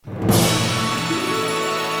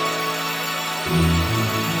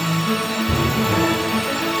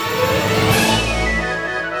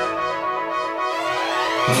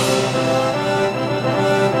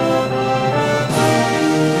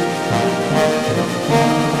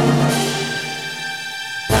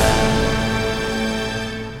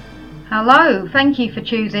Hello, thank you for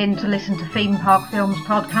choosing to listen to Theme Park Films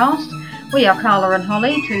podcast. We are Carla and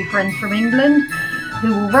Holly, two friends from England, who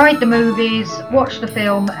will ride the movies, watch the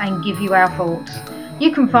film and give you our thoughts.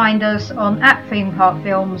 You can find us on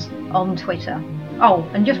 @ThemeParkFilms on Twitter. Oh,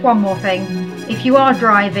 and just one more thing. If you are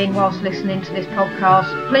driving whilst listening to this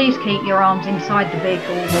podcast, please keep your arms inside the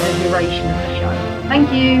vehicle for the duration of the show.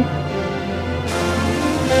 Thank you.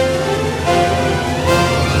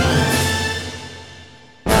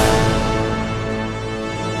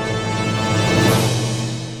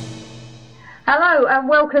 Hello and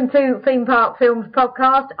welcome to Theme Park Films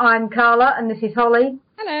podcast. I'm Carla and this is Holly.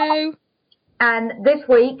 Hello. And this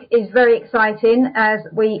week is very exciting as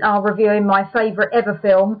we are reviewing my favourite ever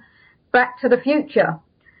film, Back to the Future,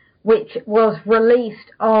 which was released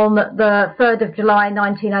on the 3rd of July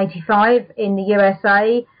 1985 in the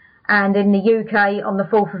USA and in the UK on the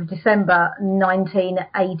 4th of December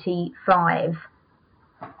 1985.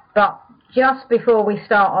 But just before we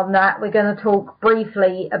start on that, we're going to talk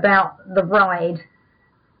briefly about the ride,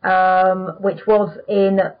 which was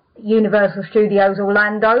in Universal Studios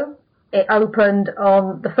Orlando. It opened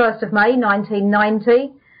on the 1st of May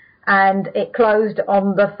 1990 and it closed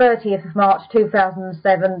on the 30th of March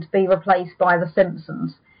 2007 to be replaced by The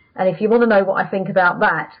Simpsons. And if you want to know what I think about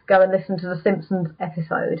that, go and listen to The Simpsons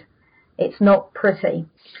episode. It's not pretty.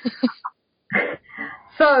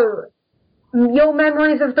 So, your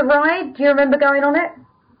memories of the ride? Do you remember going on it?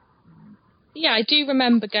 Yeah, I do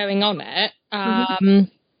remember going on it.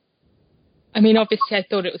 I mean, obviously I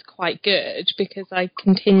thought it was quite good because I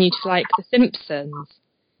continue to like The Simpsons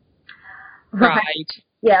ride.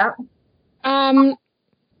 Yeah.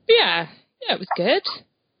 Yeah, it was good.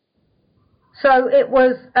 So it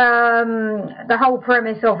was, the whole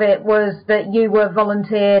premise of it was that you were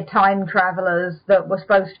volunteer time travellers that were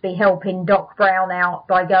supposed to be helping Doc Brown out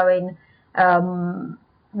by going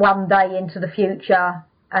one day into the future,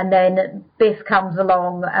 and then Biff comes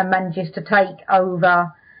along and manages to take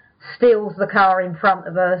over, steals the car in front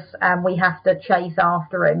of us, and we have to chase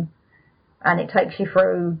after him. And it takes you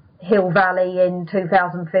through Hill Valley in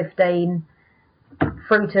 2015,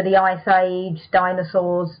 through to the Ice Age,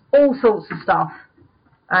 dinosaurs, all sorts of stuff.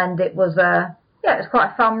 And it was it was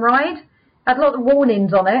quite a fun ride. Had a lot of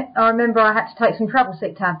warnings on it. I remember I had to take some travel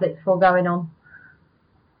sick tablets before going on.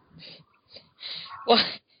 Well,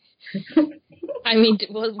 I mean,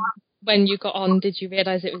 when you got on, did you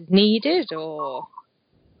realise it was needed, or...?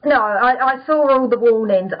 No, I saw all the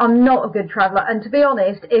warnings. I'm not a good traveller, and to be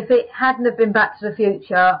honest, if it hadn't have been Back to the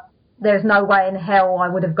Future, there's no way in hell I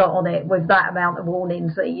would have got on it with that amount of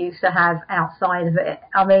warnings that it used to have outside of it.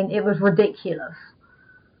 I mean, it was ridiculous.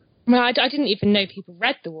 Well, I didn't even know people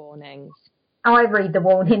read the warnings. I read the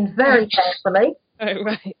warnings very carefully. Oh,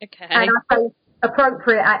 right, okay. And I take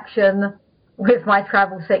appropriate action with my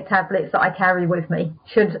travel sick tablets that I carry with me,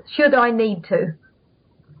 should I need to.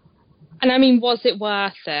 And I mean, was it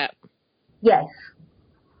worth it? Yes.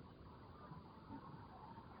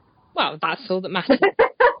 Well, that's all that matters.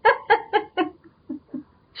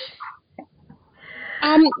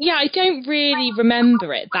 Yeah, I don't really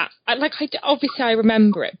remember it. Obviously I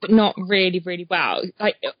remember it, but not really, really well.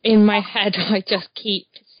 Like, in my head, I just keep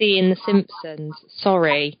seeing The Simpsons.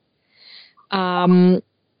 Sorry.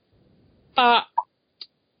 But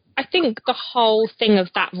I think the whole thing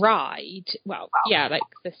of that ride, well, yeah, like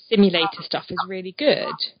the simulator stuff is really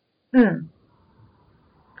good. But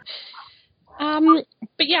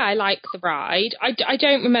yeah, I like the ride. I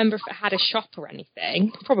don't remember if it had a shop or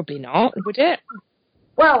anything. Probably not, would it?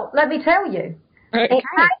 Well, let me tell you. Okay.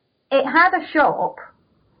 It had a shop,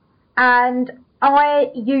 and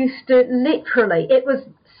I used to literally, it was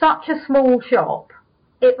such a small shop.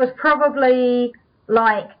 It was probably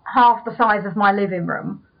like half the size of my living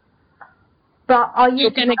room. But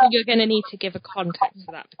you're gonna need to give a context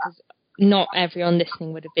for that because not everyone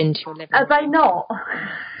listening would have been to your living room. Are they not?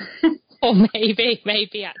 Or maybe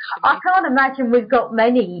actually. I can't imagine we've got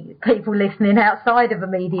many people listening outside of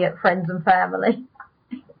immediate friends and family.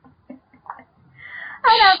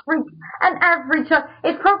 An average shop.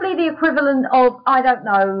 It's probably the equivalent of, I don't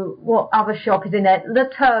know what other shop is in it, the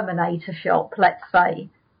Terminator shop, let's say.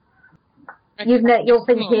 Okay. You're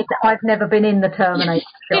thinking that I've never been in the Terminator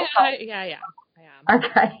shop. Yeah, I am.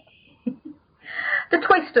 Okay. The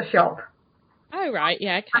Twister shop. Oh, right,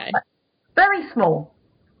 yeah, okay. Very small.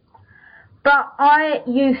 But I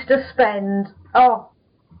used to spend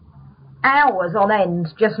hours on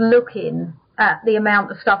end just looking at the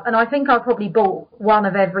amount of stuff, and I think I probably bought one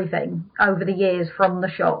of everything over the years from the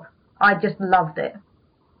shop. I just loved it.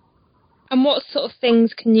 And what sort of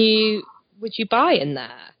things would you buy in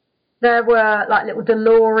there? There were like little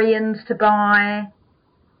DeLoreans to buy.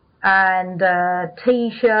 and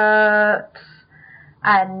T-shirts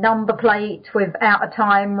and number plates with out of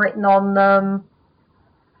time written on them,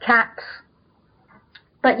 caps.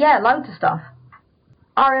 But yeah, loads of stuff.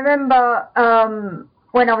 I remember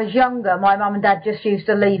when I was younger, my mum and dad just used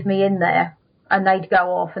to leave me in there and they'd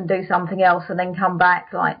go off and do something else and then come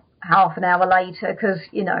back like half an hour later because,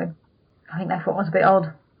 you know, I think they thought it was a bit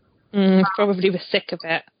odd. Probably was sick of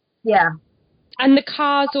it. Yeah. And the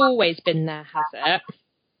car's always been there, has it?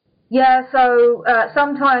 Yeah, so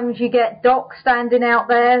sometimes you get Doc standing out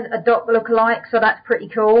there, a Doc lookalike, so that's pretty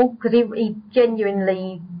cool because he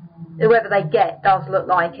genuinely, whoever they get does look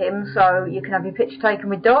like him, so you can have your picture taken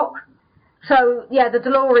with Doc. So, yeah, the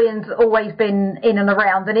DeLorean's always been in and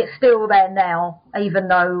around, and it's still there now, even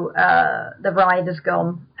though the ride has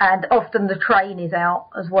gone. And often the train is out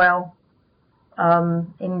as well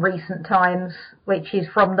in recent times, which is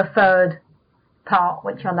from the third part,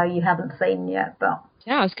 which I know you haven't seen yet, but...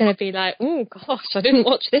 Yeah, I was going to be like, oh, gosh, I didn't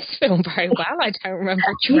watch this film very well. I don't remember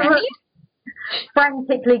a train. You were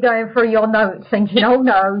frantically going through your notes thinking, oh,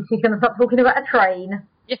 no, she's going to start talking about a train.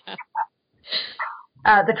 Yeah.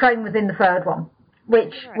 The train was in the third one,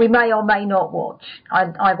 which we may or may not watch.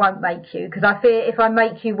 I won't make you, because I fear if I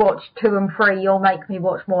make you watch 2 and 3, you'll make me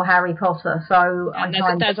watch more Harry Potter. So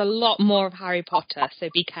there's a lot more of Harry Potter, so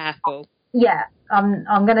be careful. Yeah,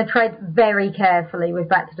 I'm going to tread very carefully with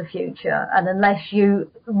Back to the Future, and unless you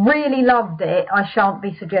really loved it, I shan't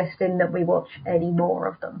be suggesting that we watch any more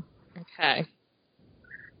of them. Okay.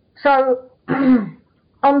 So,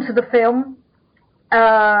 onto the film.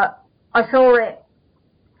 I saw it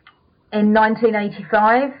in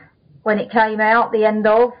 1985 when it came out, the end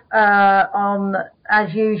of, on,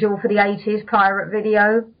 as usual for the 80s, pirate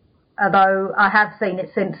video, although I have seen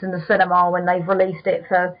it since in the cinema when they've released it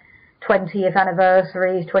for 20th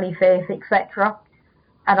anniversaries, 25th, etc.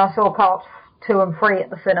 And I saw parts 2 and 3 at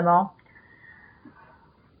the cinema.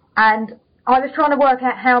 And I was trying to work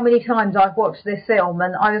out how many times I've watched this film,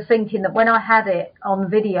 and I was thinking that when I had it on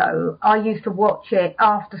video, I used to watch it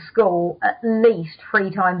after school at least 3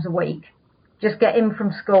 times a week. Just get in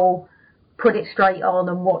from school, put it straight on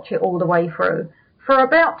and watch it all the way through. For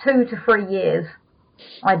about 2 to 3 years,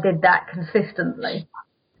 I did that consistently.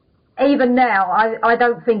 Even now, I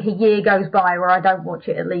don't think a year goes by where I don't watch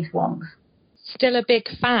it at least once. Still a big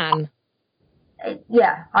fan?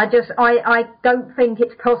 Yeah, I don't think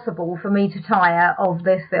it's possible for me to tire of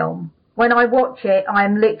this film. When I watch it, I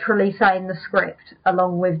am literally saying the script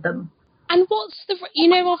along with them. And what's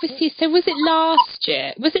obviously, so was it last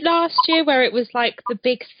year? Was it last year where it was like the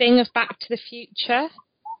big thing of Back to the Future?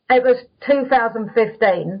 It was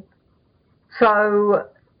 2015. So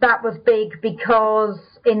that was big because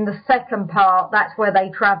in the second part, that's where they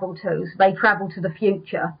travel to. So they travel to the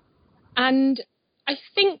future. And I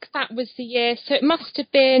think that was the year, so it must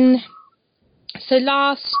have been, so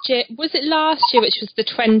last year, was it last year, which was the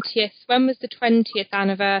 20th, when was the 20th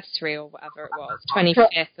anniversary or whatever it was,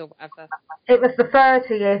 25th or whatever? It was the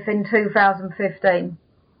 30th in 2015.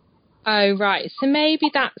 Oh, right, so maybe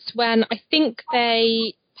that's when, I think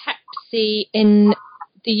Pepsi in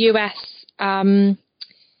the US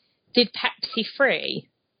did Pepsi free.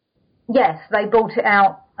 Yes, they brought it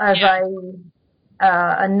out as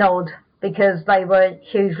a nod, because they were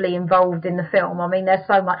hugely involved in the film. I mean, there's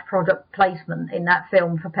so much product placement in that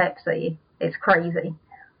film for Pepsi. It's crazy.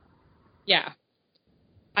 Yeah.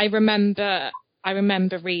 I remember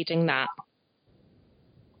reading that.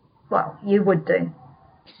 Well, you would do.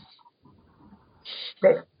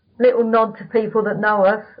 Little nod to people that know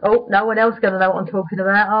us. Oh, no one else going to know what I'm talking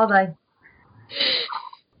about, are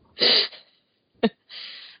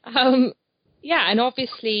they? Yeah, and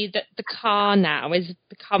obviously the car now has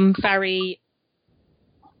become very,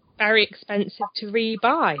 very expensive to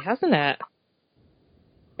rebuy, hasn't it?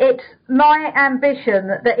 It's my ambition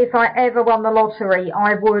that if I ever won the lottery,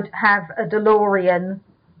 I would have a DeLorean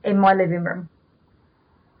in my living room.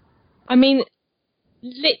 I mean,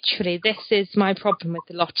 literally, this is my problem with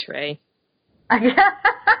the lottery. The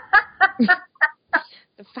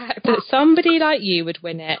fact that somebody like you would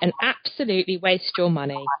win it and absolutely waste your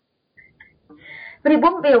money. But it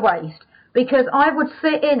wouldn't be a waste, because I would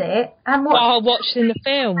sit in it and watch... While watching the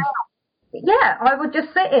film. Yeah, I would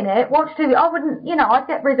just sit in it, watch TV. I wouldn't, I'd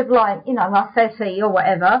get rid of, my settee or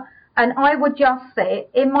whatever, and I would just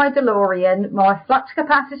sit in my DeLorean, my flux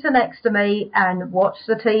capacitor next to me, and watch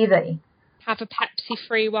the TV. Have a Pepsi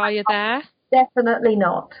free while you're there? Definitely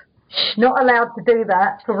not. Not allowed to do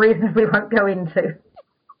that for reasons we won't go into.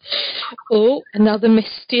 Oh, another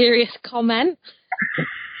mysterious comment.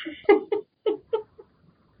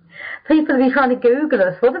 People will be trying to Google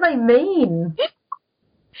us. What do they mean?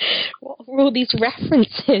 What were all these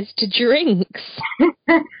references to drinks?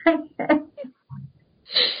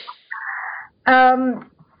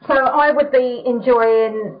 So I would be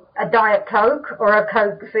enjoying a Diet Coke or a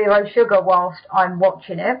Coke Zero Sugar whilst I'm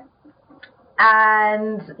watching it.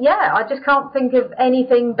 And yeah, I just can't think of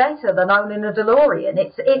anything better than owning a DeLorean.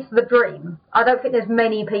 It's the dream. I don't think there's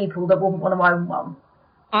many people that wouldn't want to own one.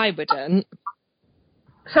 I wouldn't.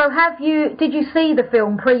 So did you see the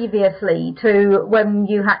film previously to when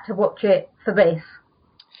you had to watch it for this?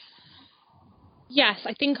 Yes,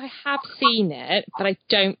 I think I have seen it, but I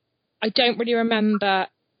don't really remember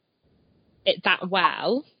it that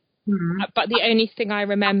well. Mm-hmm. But the only thing I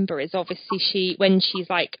remember is obviously she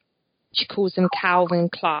calls him Calvin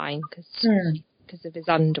Klein because of his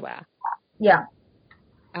underwear. Yeah.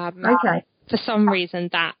 Okay. For some reason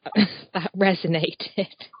that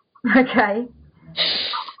resonated. Okay.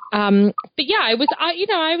 But yeah, I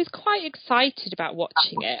was quite excited about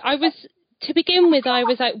watching it. To begin with, I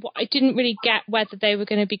was like, I didn't really get whether they were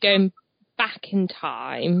going to be going back in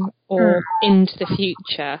time or into the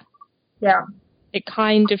future. Yeah. It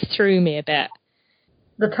kind of threw me a bit.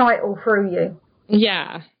 The title threw you?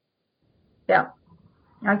 Yeah. Yeah.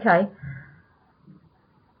 Okay.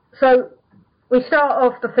 So we start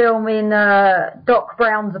off the film in Doc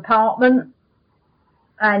Brown's apartment,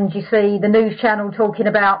 and you see the news channel talking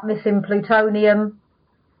about missing plutonium.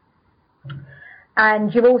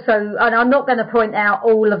 And you also, and I'm not going to point out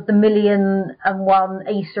all of the 1,000,001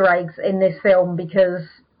 Easter eggs in this film because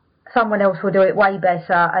someone else will do it way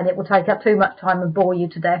better and it will take up too much time and bore you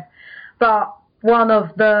to death. But one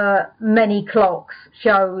of the many clocks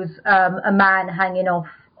shows a man hanging off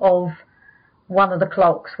of one of the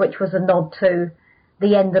clocks, which was a nod to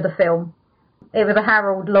the end of the film. It was a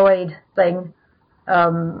Harold Lloyd thing,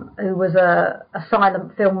 who was a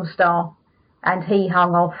silent film star, and he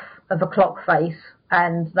hung off of a clock face,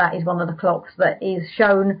 and that is one of the clocks that is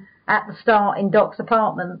shown at the start in Doc's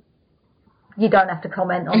apartment. You don't have to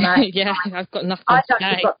comment on that. Yeah, I've got nothing I've to say.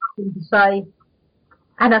 actually got nothing to say.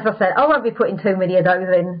 And as I said, I won't be putting too many of those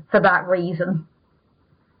in for that reason.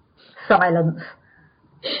 Silence.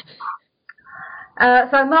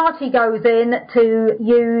 So Marty goes in to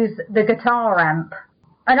use the guitar amp.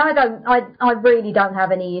 And I really don't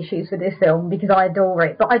have any issues with this film because I adore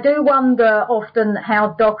it. But I do wonder often how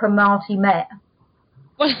Doc and Marty met.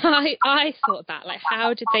 Well, I thought that, like,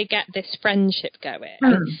 how did they get this friendship going?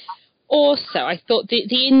 Also, I thought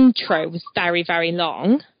the intro was very, very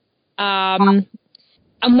long. And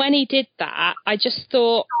when he did that, I just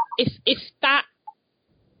thought, if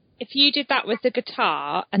you did that with the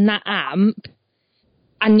guitar and that amp,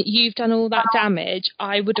 and you've done all that damage,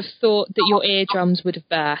 I would have thought that your eardrums would have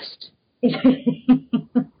burst.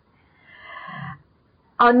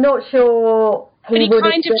 I'm not sure. He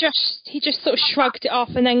just sort of shrugged it off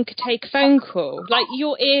and then could take a phone call. Like,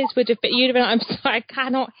 your ears would have been, you'd have been like, I'm sorry, I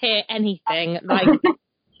cannot hear anything. Like,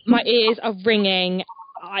 my ears are ringing.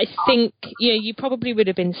 I think, you probably would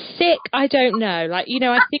have been sick. I don't know. Like,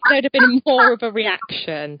 I think there would have been more of a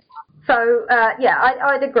reaction. So,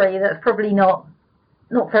 I'd agree. That's probably not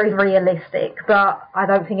very realistic, but I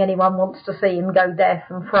don't think anyone wants to see him go deaf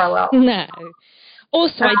and throw up. No.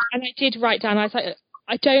 Also, I did write down, I was like,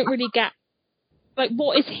 I don't really get, like,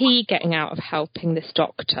 what is he getting out of helping this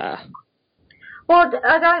doctor? Well,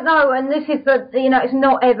 I don't know, and this is it's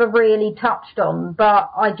not ever really touched on,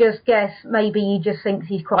 but I just guess maybe he just thinks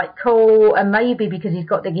he's quite cool, and maybe because he's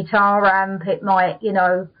got the guitar amp, it might,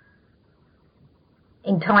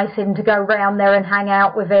 entice him to go round there and hang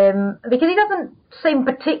out with him, because he doesn't seem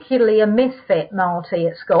particularly a misfit, Marty,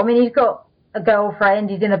 at school. I mean, he's got a girlfriend,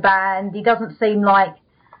 he's in a band, he doesn't seem like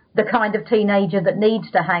the kind of teenager that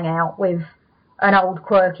needs to hang out with an old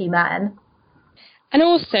quirky man. And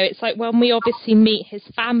also, it's like when we obviously meet his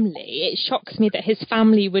family, it shocks me that his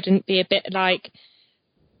family wouldn't be a bit like,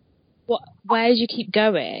 where do you keep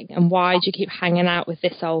going and why do you keep hanging out with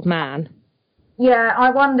this old man? Yeah, I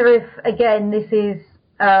wonder if, again, this is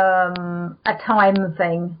a time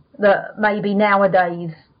thing, that maybe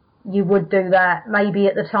nowadays you would do that. Maybe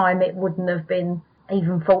at the time it wouldn't have been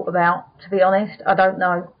even thought about, to be honest. I don't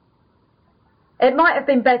know. It might have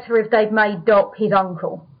been better if they'd made Doc his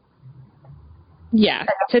uncle. Yeah,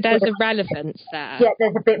 so there's a relevance there. Yeah,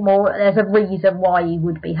 there's a bit more, there's a reason why he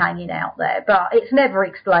would be hanging out there, but it's never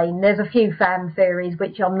explained. There's a few fan theories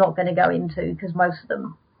which I'm not going to go into because most of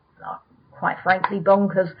them are, quite frankly,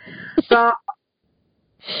 bonkers. But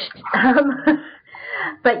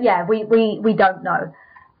but yeah, we don't know.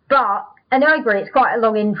 But, and I agree, it's quite a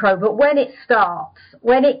long intro, but when it starts,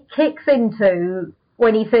 when it kicks into,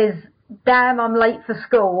 when he says, damn, I'm late for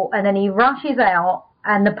school, and then he rushes out,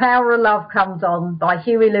 and The Power of Love comes on by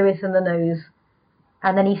Huey Lewis and the News,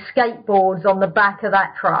 and then he skateboards on the back of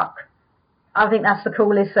that truck. I think that's the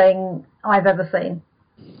coolest thing I've ever seen.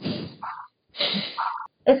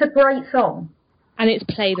 It's a great song. And it's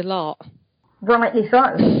played a lot. Rightly so.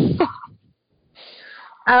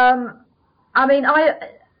 I mean, I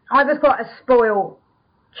was quite a spoiled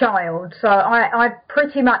child, so I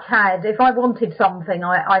pretty much had, if I wanted something,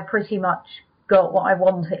 I pretty much got what I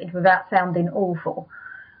wanted without sounding awful.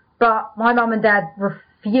 But my mum and dad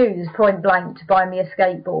refused point blank to buy me a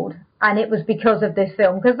skateboard, and it was because of this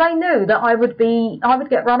film, because they knew that I would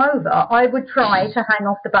get run over. I would try to hang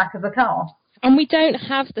off the back of a car. And we don't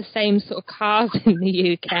have the same sort of cars in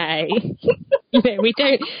the UK. You know, we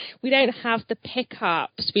don't have the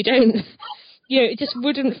pickups. We don't, you know, it just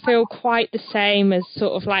wouldn't feel quite the same as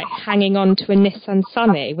sort of like hanging on to a Nissan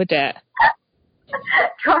Sunny, would it?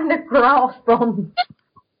 Trying to grasp on.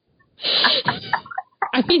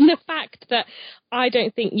 I mean, the fact that I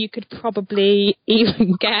don't think you could probably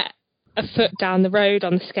even get a foot down the road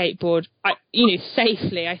on the skateboard,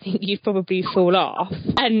 safely, I think you'd probably fall off.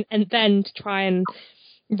 And then to try and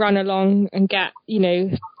run along and get,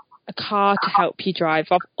 a car to help you drive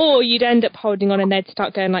off, or you'd end up holding on and they'd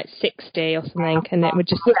start going like 60 or something, and it would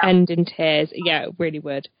just end in tears. Yeah, it really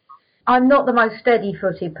would. I'm not the most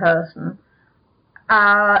steady-footed person.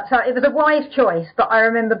 So it was a wise choice, but I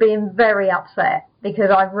remember being very upset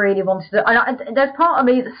because I really wanted to. And there's part of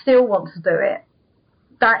me that still wants to do it.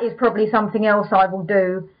 That is probably something else I will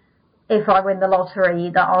do if I win the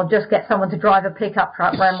lottery, that I'll just get someone to drive a pickup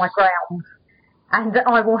truck around my grounds and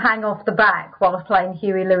I will hang off the back whilst playing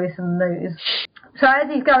Huey Lewis and the News. So as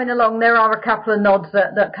he's going along, there are a couple of nods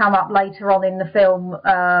that come up later on in the film.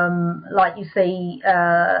 Like you see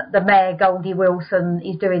the Mayor, Goldie Wilson,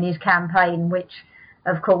 is doing his campaign, which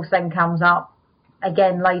of course then comes up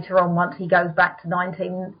again later on once he goes back to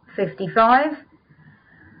 1955.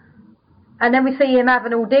 And then we see him have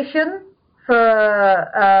an audition for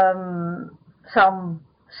some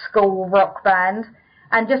school rock band.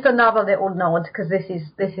 And just another little nod, because this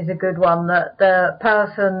is a good one, that the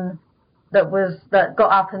person that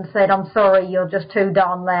got up and said, "I'm sorry, you're just too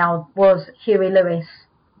darn loud," was Huey Lewis,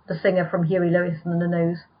 the singer from Huey Lewis and the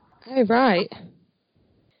News. Oh, right.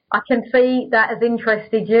 I can see that has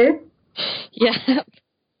interested you. Yeah.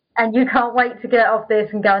 And you can't wait to get off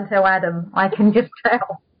this and go and tell Adam. I can just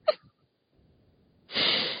tell.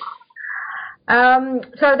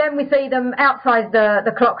 So then we see them outside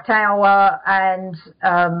the clock tower, and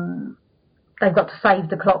they've got to save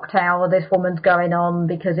the clock tower. This woman's going on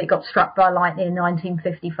because it got struck by lightning in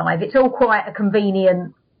 1955. It's all quite a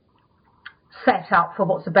convenient setup for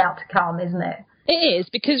what's about to come, isn't it? It is,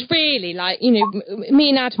 because really, me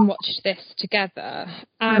and Adam watched this together,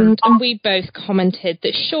 and we both commented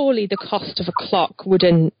that surely the cost of a clock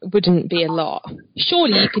wouldn't be a lot.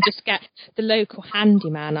 Surely you could just get the local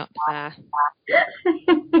handyman up there.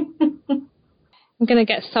 I'm going to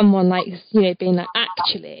get someone being like,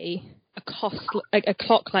 actually, a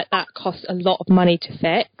clock like that costs a lot of money to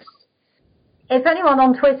fix. If anyone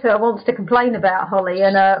on Twitter wants to complain about Holly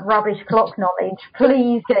and her rubbish clock knowledge,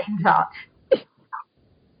 please get in touch.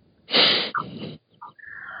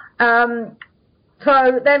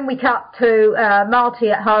 So then we cut to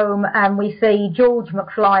Marty at home, and we see George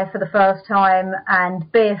McFly for the first time, and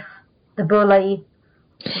Biff, the bully.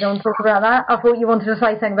 You don't want to talk about that? I thought you wanted to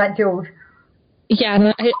say something about George. Yeah,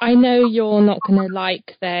 and I know you're not going to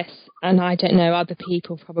like this, and I don't know, other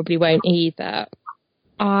people probably won't either.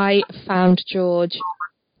 I found George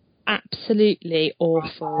absolutely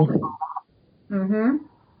awful. Mm-hmm.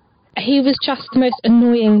 He was just the most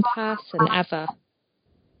annoying person ever.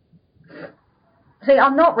 See,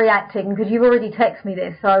 I'm not reacting because you've already texted me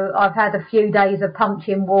this, so I've had a few days of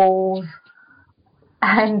punching walls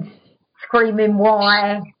and screaming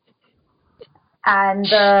why, and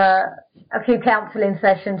a few counselling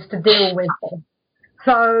sessions to deal with them.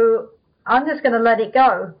 So I'm just going to let it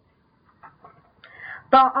go.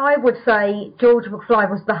 But I would say George McFly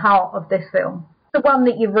was the heart of this film, the one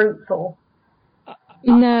that you root for.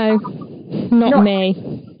 No, not me.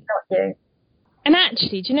 Not you. And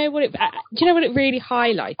actually, do you know what it really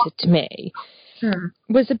highlighted to me?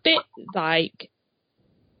 Was a bit like,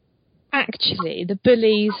 actually, the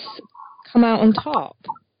bullies come out on top.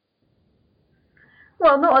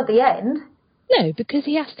 Well, not at the end. No, because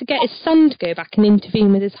he has to get his son to go back and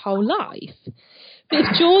intervene with his whole life. But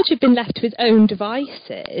if George had been left to his own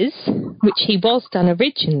devices, which he was done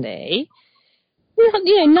originally,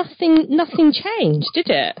 nothing changed, did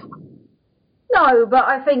it? No, but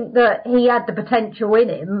I think that he had the potential in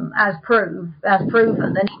him as proven,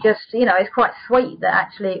 and he just, it's quite sweet that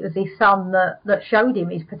actually it was his son that showed him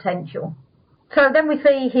his potential. So then we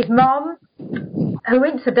see his mum, who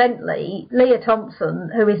incidentally, Leah Thompson,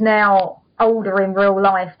 who is now older in real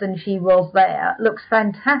life than she was there, looks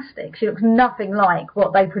fantastic. She looks nothing like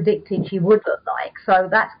what they predicted she would look like, so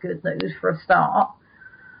that's good news for a start.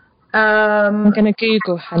 I'm going to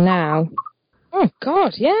Google her now. Oh,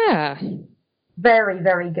 God, yeah. Very,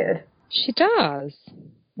 very good. She does.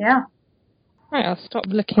 Yeah. Right, I'll stop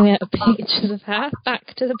looking at pictures of her.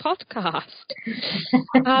 Back to the podcast.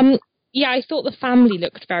 Yeah, I thought the family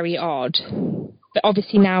looked very odd. But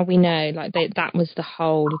obviously now we know, that was the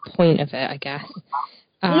whole point of it, I guess.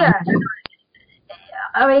 Yeah.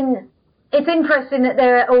 I mean, it's interesting that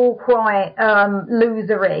they're all quite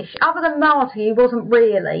loserish. Other than Marty, he wasn't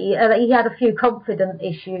really. He had a few confidence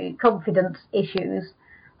issues.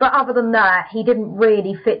 But other than that, he didn't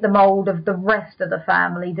really fit the mould of the rest of the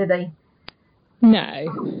family, did he?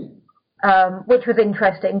 No. Which was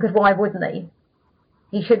interesting, because why wouldn't he?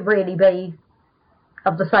 He should really be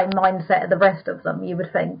of the same mindset as the rest of them, you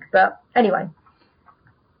would think. But anyway.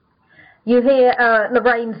 You hear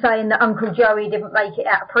Lorraine saying that Uncle Joey didn't make it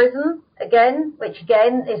out of prison again, which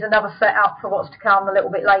again is another setup for what's to come a little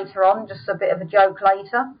bit later on, just a bit of a joke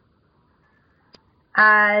later.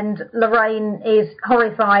 And Lorraine is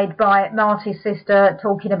horrified by Marty's sister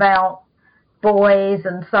talking about boys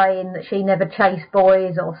and saying that she never chased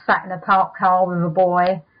boys or sat in a parked car with a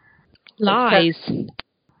boy. Lies.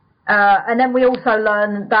 And then we also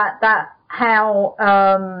learn that how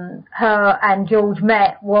her and George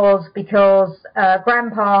met was because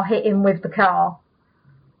Grandpa hit him with the car,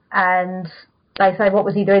 and they say, what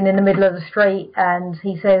was he doing in the middle of the street? And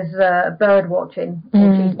he says bird watching,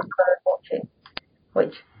 or she's bird watching,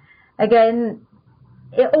 which again,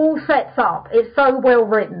 it all sets up. It's so well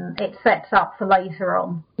written, it sets up for later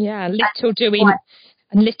on. Yeah, little do we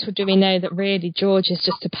know that really George is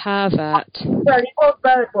just a pervert. Well, he was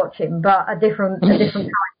bird watching, but a different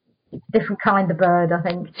kind of bird, I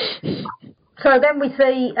think. So then we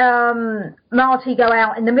see Marty go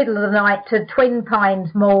out in the middle of the night to Twin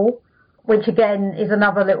Pines Mall, which again is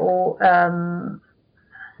another little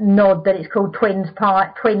nod that it's called Twin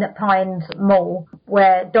Pines Mall,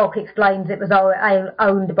 where Doc explains it was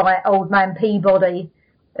owned by Old Man Peabody,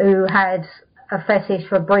 who had a fetish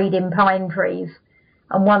for breeding pine trees.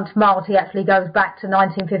 And once Marty actually goes back to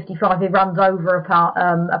 1955, he runs over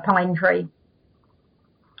a pine tree.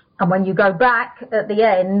 And when you go back at the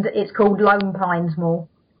end, it's called Lone Pines Mall.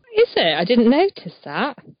 Is it? I didn't notice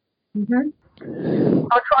that. Mm-hmm.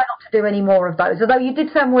 I'll try not to do any more of those, although you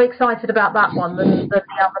did sound more excited about that one than the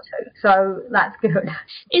other two, so that's good.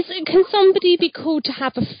 Can somebody be called to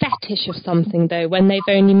have a fetish of something, though, when they've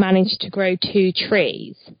only managed to grow 2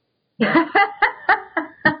 trees?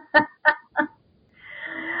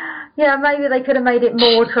 Yeah, maybe they could have made it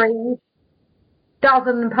more trees.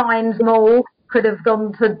 Dozen Pines Mall could have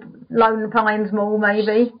gone to Lone Pines Mall,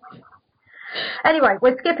 maybe. Anyway,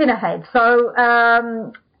 we're skipping ahead. So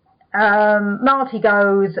Marty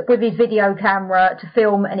goes with his video camera to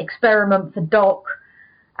film an experiment for Doc,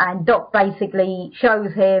 and Doc basically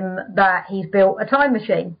shows him that he's built a time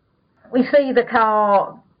machine. We see the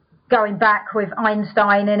car going back with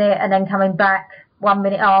Einstein in it and then coming back 1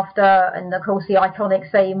 minute after, and of course the iconic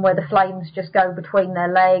scene where the flames just go between their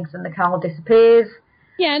legs and the car disappears.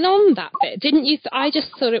 Yeah, and on that bit, didn't you? I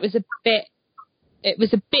just thought it was a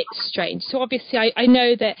bit strange. So obviously I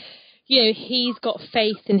know that, he's got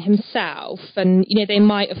faith in himself, and, they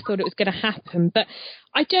might have thought it was going to happen, but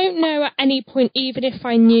I don't know at any point, even if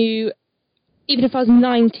I was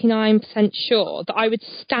 99% sure, that I would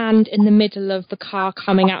stand in the middle of the car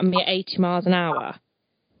coming at me at 80 miles an hour.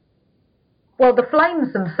 Well, the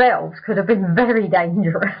flames themselves could have been very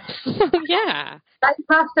dangerous. Yeah. They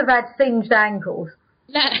must have had singed ankles.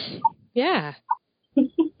 Yeah.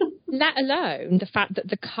 Let alone the fact that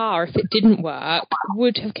the car, if it didn't work,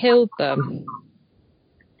 would have killed them.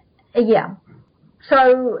 Yeah.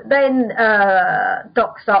 So then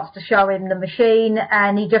Doc starts to show him the machine,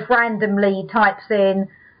 and he just randomly types in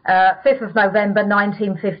 5th of November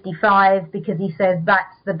 1955, because he says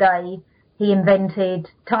that's the day he invented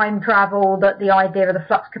time travel, that the idea of the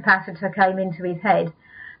flux capacitor came into his head.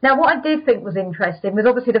 Now, what I did think was interesting was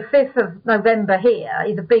obviously the 5th of November here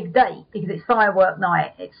is a big date because it's firework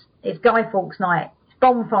night, it's Guy Fawkes night, it's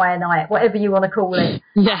bonfire night, whatever you want to call it.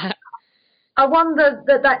 Yeah. I wonder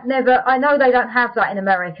that never, I know they don't have that in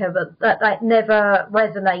America, but that never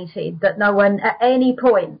resonated, that no one at any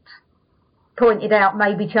point pointed out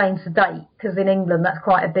maybe change the date, because in England that's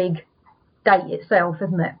quite a big date itself,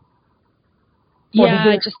 isn't it? Yeah,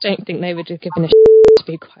 I just don't think they would have given a shit, to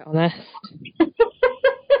be quite honest.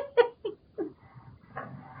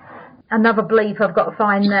 Another bleep I've got to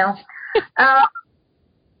find now.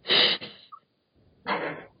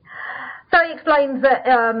 So he explains that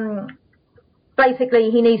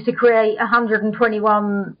basically he needs to create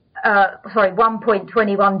 1.21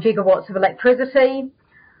 gigawatts of electricity,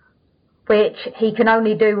 which he can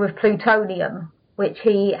only do with plutonium, which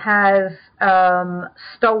he has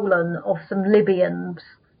stolen off some Libyans.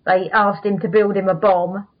 They asked him to build him a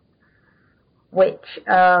bomb, which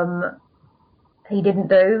he didn't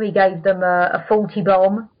do. He gave them a faulty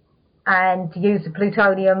bomb and used the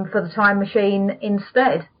plutonium for the time machine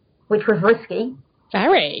instead, which was risky.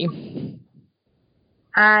 Very.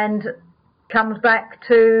 And comes back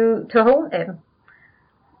to haunt him.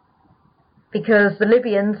 Because the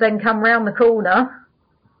Libyans then come round the corner.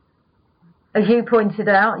 As you pointed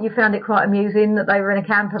out, you found it quite amusing that they were in a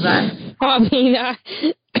camper van. I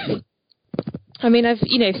mean, I've,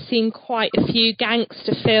 seen quite a few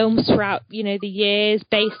gangster films throughout, the years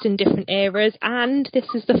based in different eras, and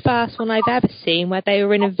this is the first one I've ever seen where they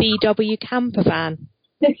were in a VW camper van.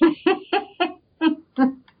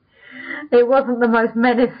 It wasn't the most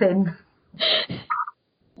menacing.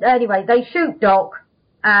 Anyway, they shoot Doc,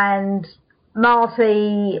 and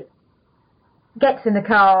Marty gets in the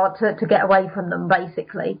car to get away from them,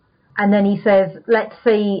 basically. And then he says, let's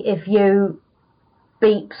see if you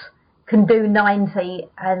beeps can do 90,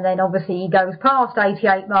 and then obviously he goes past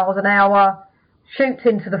 88 miles an hour, shoots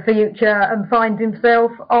into the future, and finds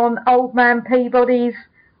himself on Old Man Peabody's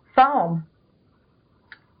farm.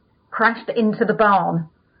 Crashed into the barn.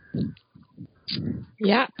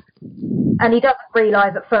 Yeah. And he doesn't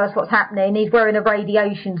realise at first what's happening. He's wearing a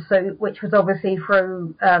radiation suit, which was obviously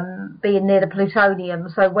through being near the plutonium.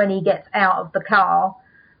 So when he gets out of the car,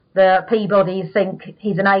 the Peabodys think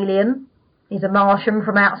he's an alien. He's a Martian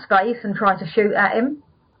from outer space and try to shoot at him.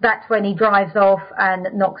 That's when he drives off and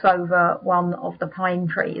knocks over one of the pine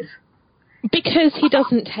trees. Because he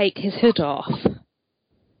doesn't take his hood off.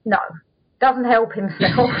 No. Doesn't help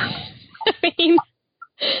himself. I mean...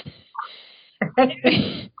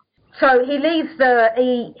 So he leaves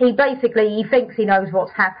he basically thinks he knows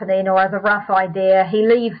what's happening or has a rough idea. He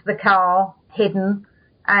leaves the car hidden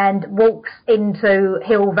and walks into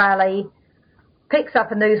Hill Valley, picks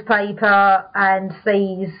up a newspaper and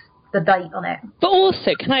sees the date on it. But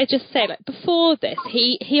also, can I just say, before this,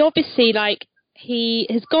 he obviously, he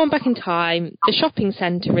has gone back in time, the shopping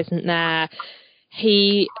centre isn't there,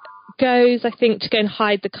 he goes, I think, to go and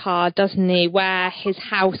hide the car, doesn't he, where his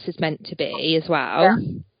house is meant to be as well.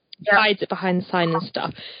 Yeah. Hides it behind the sign and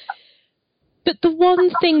stuff. But the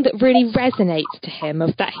one thing that really resonates to him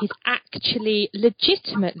of that he's actually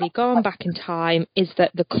legitimately gone back in time is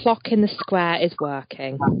that the clock in the square is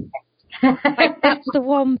working. That's the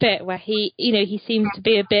one bit where he seems to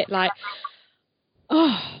be a bit like,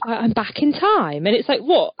 oh, I'm back in time. And it's like,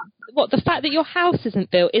 what? The fact that your house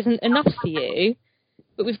isn't built isn't enough for you,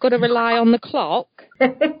 but we've got to rely on the clock.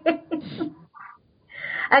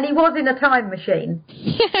 And he was in a time machine.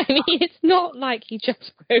 Yeah, I mean, it's not like he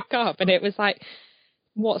just woke up and it was like,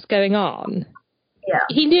 what's going on? Yeah.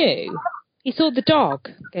 He knew. He saw the dog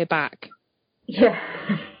go back. Yeah.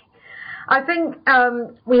 I think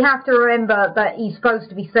we have to remember that he's supposed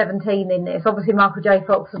to be 17 in this. Obviously, Michael J.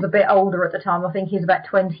 Fox was a bit older at the time. I think he was about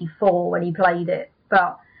 24 when he played it.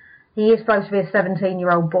 But he is supposed to be a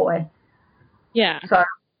 17-year-old boy. Yeah. So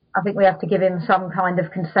I think we have to give him some kind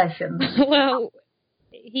of concession. Well...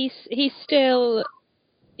 He's still,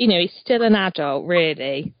 he's still an adult,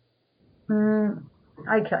 really.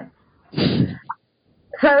 Okay.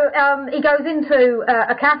 So he goes into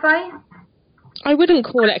a cafe. I wouldn't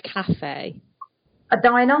call it a cafe. A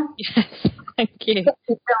diner? Yes, thank you.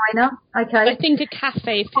 A diner, okay. I think a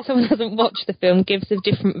cafe, if someone hasn't watched the film, gives a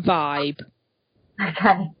different vibe.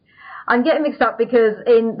 Okay. I'm getting mixed up because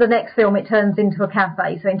in the next film it turns into a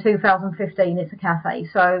cafe. So in 2015 it's a cafe.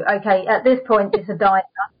 So, okay, at this point it's a diner.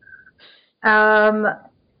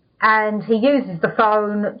 And he uses the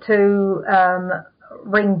phone to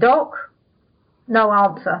ring Doc. No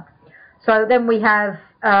answer. So then we have...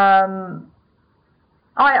 I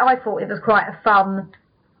thought it was quite a fun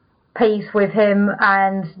piece with him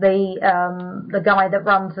and the guy that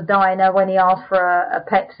runs the diner when he asks for a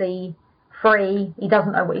Pepsi... free. He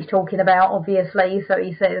doesn't know what he's talking about, obviously, so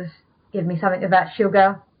he says, give me something without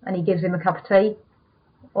sugar, and he gives him a cup of tea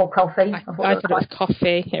or coffee. I thought it was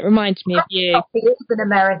coffee. It reminds me of you. Coffee is in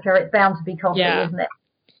America, it's bound to be coffee, isn't it?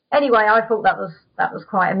 Anyway, I thought that was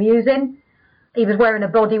quite amusing. He was wearing a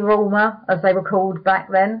body warmer, as they were called back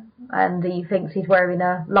then, and he thinks he's wearing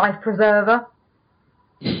a life preserver.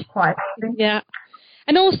 quite amazing. Yeah.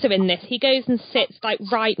 And also in this, he goes and sits like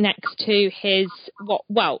right next to his,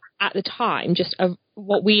 at the time, just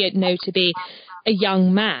what we know to be a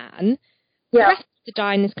young man. Yeah. The rest of the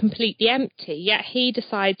dine is completely empty, yet he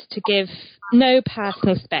decides to give no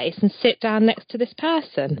personal space and sit down next to this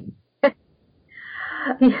person.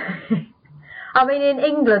 I mean, in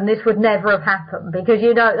England, this would never have happened because,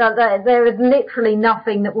 you know, there is literally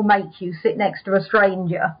nothing that will make you sit next to a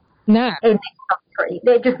stranger. No. In this country.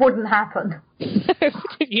 It just wouldn't happen.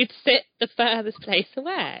 You'd sit the furthest place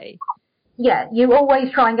away. Yeah, you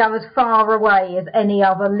always try and go as far away as any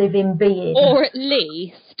other living being. Or at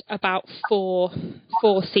least about four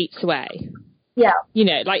seats away. Yeah. You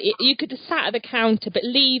know, like you could have sat at the counter, but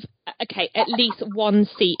leave, at least one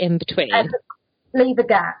seat in between. Leave a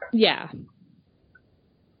gap. Yeah.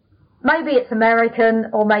 Maybe it's American,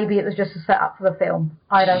 or maybe it was just a set-up for the film.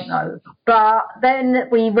 I don't know. But then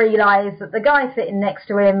we realise that the guy sitting next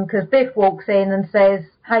to him, because Biff walks in and says,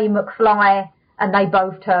 "Hey, McFly," and they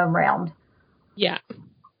both turn round. Yeah.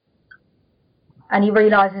 And he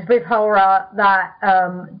realises with horror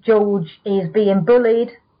that George is being bullied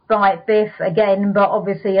by Biff again, but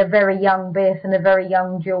obviously a very young Biff and a very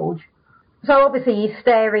young George. So obviously he's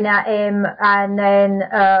staring at him, and then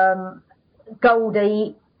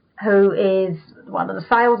Goldie, who is one of the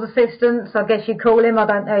sales assistants, I guess you'd call him. I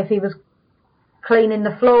don't know if he was cleaning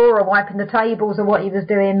the floor or wiping the tables or what he was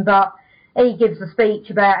doing, but he gives a speech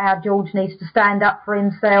about how George needs to stand up for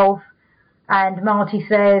himself. And Marty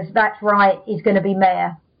says, that's right, he's going to be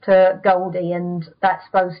mayor, to Goldie, and that's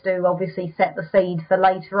supposed to obviously set the seed for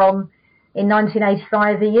later on. In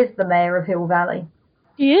 1985, he is the mayor of Hill Valley.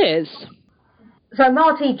 He is. So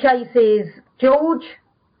Marty chases George,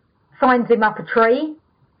 finds him up a tree,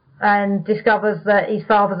 and discovers that his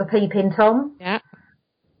father's a peeping Tom. Yeah.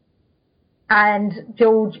 And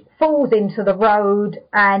George falls into the road,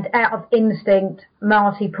 and out of instinct,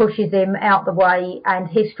 Marty pushes him out the way, and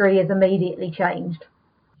history is immediately changed.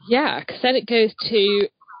 Yeah, because then it goes to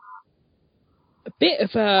a bit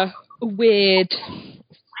of a weird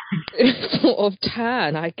sort of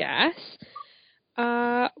turn, I guess,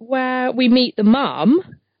 where we meet the mum,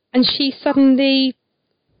 and she suddenly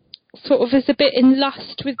sort of is a bit in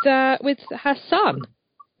lust with her son.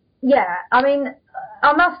 Yeah, I mean,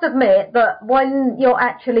 I must admit that when you're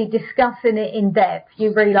actually discussing it in depth,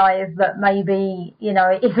 you realise that maybe, you know,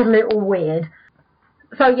 it is a little weird.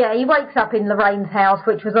 So yeah, he wakes up in Lorraine's house,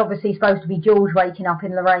 which was obviously supposed to be George waking up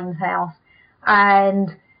in Lorraine's house, and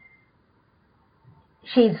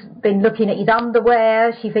she's been looking at his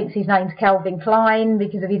underwear. She thinks his name's Calvin Klein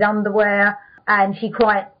because of his underwear, and she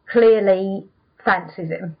quite clearly fancies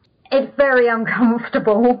him. It's very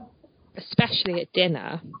uncomfortable. Especially at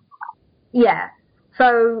dinner. Yeah.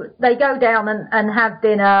 So they go down and have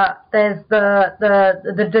dinner. There's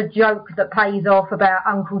the joke that pays off about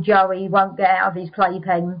Uncle Joey won't get out of his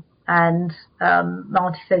playpen, and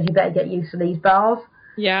Marty says, you better get used to these bars.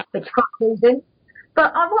 Yeah. Which is quite pleasing.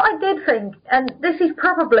 But what I did think, and this is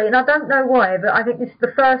probably, and I don't know why, but I think this is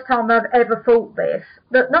the first time I've ever thought this,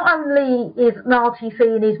 that not only is Marty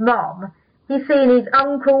seeing his mum, he's seeing his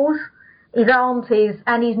uncles, his aunties,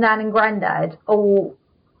 and his nan and granddad all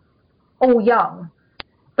young.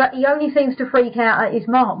 But he only seems to freak out at his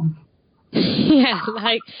mum. Yeah,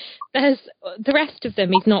 like, there's the rest of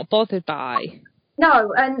them he's not bothered by.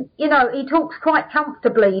 No, and, you know, he talks quite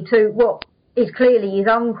comfortably to what is clearly his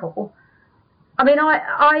uncle. I mean,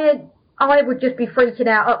 I would just be freaking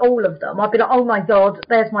out at all of them. I'd be like, oh my God,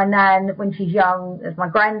 there's my nan when she's young, there's my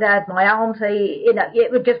granddad, my auntie, you know,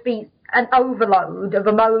 it would just be an overload of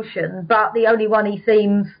emotion, but the only one he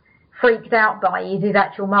seems freaked out by is his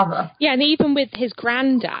actual mother. Yeah, and even with his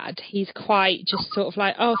granddad, he's quite just sort of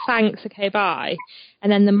like, oh, thanks, okay, bye.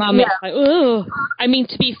 And then the mum is like, oh. I mean,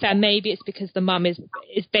 to be fair, maybe it's because the mum is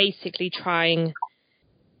basically trying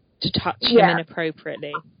to touch him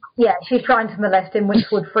inappropriately. Yeah, she's trying to molest him, which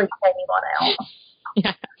would freak anyone out.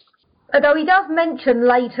 Yeah. Although he does mention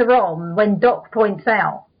later on, when Doc points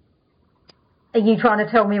out, are you trying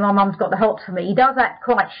to tell me my mum's got the hots for me? He does act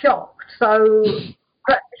quite shocked, so...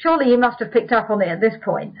 But surely he must have picked up on it at this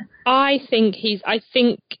point. I think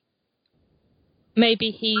maybe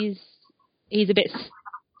he's a bit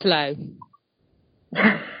slow.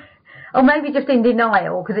 Or maybe just in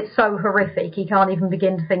denial, because it's so horrific, he can't even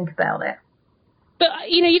begin to think about it. But,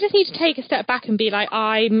 you know, you just need to take a step back and be like,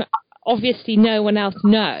 obviously no one else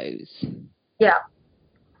knows. Yeah.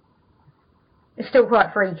 It's still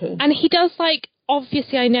quite freaky. And he does, like,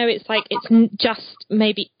 obviously I know it's like, it's just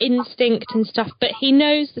maybe instinct and stuff, but he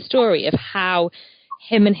knows the story of how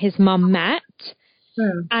him and his mum met.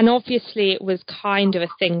 And obviously it was kind of a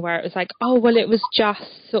thing where it was like, oh, well, it was just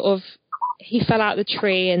sort of, he fell out of the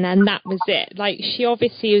tree and then that was it. Like, she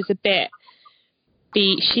obviously was a bit,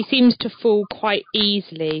 she seems to fall quite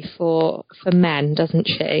easily for men, doesn't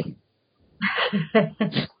she?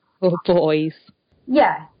 Or boys.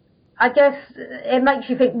 Yeah. I guess it makes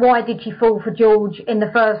you think, why did she fall for George in the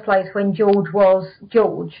first place when George was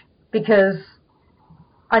George? Because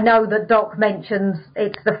I know that Doc mentions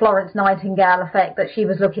it's the Florence Nightingale effect, that she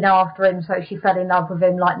was looking after him, so she fell in love with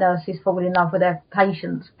him like nurses fall in love with their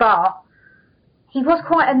patients. But he was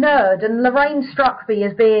quite a nerd, and Lorraine struck me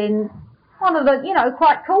as being one of the,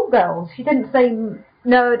 quite cool girls. She didn't seem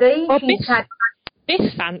nerdy. Well,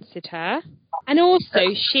 Biff fancied her. And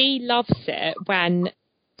also, she loves it when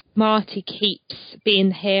Marty keeps being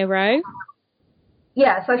the hero.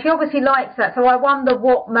 Yeah, so she obviously likes that. So I wonder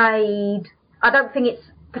what made... I don't think it's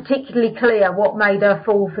particularly clear what made her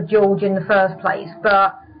fall for George in the first place,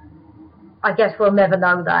 but I guess we'll never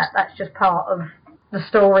know that. That's just part of the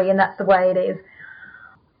story, and that's the way it is.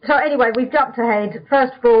 So anyway, we've jumped ahead.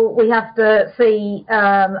 First of all, we have to see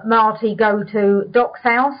Marty go to Doc's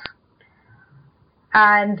house,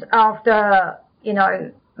 and after,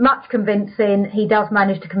 much convincing, he does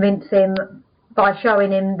manage to convince him by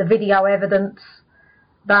showing him the video evidence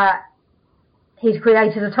that he's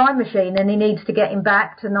created a time machine and he needs to get him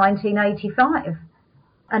back to 1985.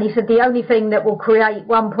 And he said the only thing that will create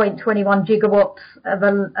 1.21 gigawatts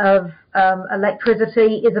of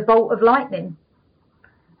electricity is a bolt of lightning.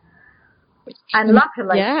 And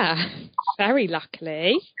luckily... Yeah, very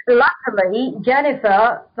luckily. Luckily,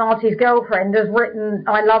 Jennifer, Marty's girlfriend, has written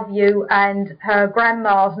I love you and her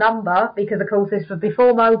grandma's number, because of course this was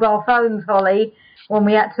before mobile phones, Holly, when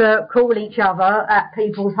we had to call each other at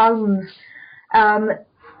people's homes.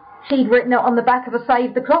 She'd written it on the back of a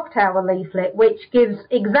Save the Clock Tower leaflet, which gives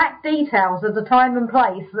exact details of the time and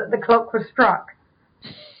place that the clock was struck.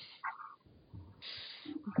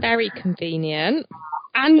 Very convenient.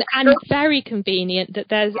 And very convenient that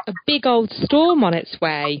there's a big old storm on its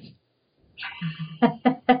way.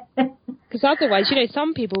 Because otherwise,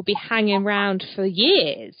 some people will be hanging around for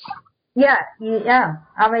years. Yeah.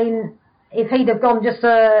 I mean, if he'd have gone just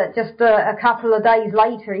a couple of days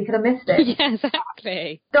later, he could have missed it. Yeah,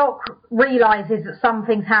 exactly. Doc realises that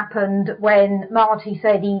something's happened when Marty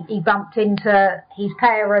said he bumped into his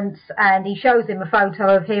parents, and he shows him a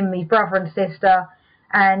photo of him, his brother and sister,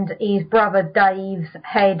 and his brother Dave's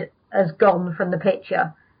head has gone from the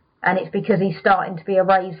picture, and it's because he's starting to be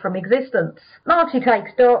erased from existence. Marty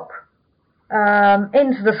takes Doc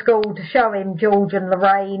into the school to show him George and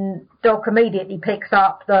Lorraine. Doc immediately picks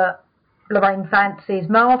up that Lorraine fancies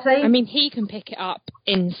Marty. I mean, he can pick it up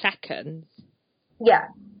in seconds. Yeah.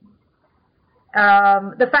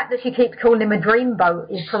 The fact that she keeps calling him a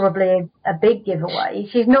dreamboat is probably a big giveaway.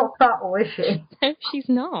 She's not subtle, is she? No, she's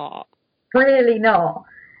not. Really not.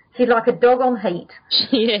 She's like a dog on heat.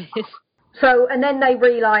 She is. So, and then they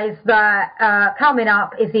realise that coming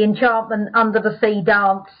up is the Enchantment Under the Sea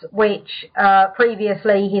dance, which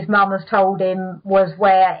previously his mum has told him was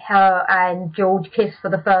where her and George kissed for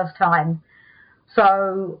the first time.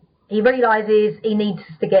 So he realises he needs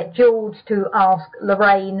to get George to ask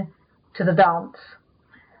Lorraine to the dance.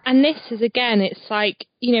 And this is, again, it's like,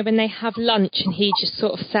 when they have lunch and he just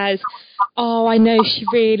sort of says, oh, I know she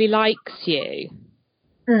really likes you.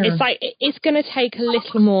 It's like, it's going to take a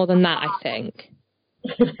little more than that, I think.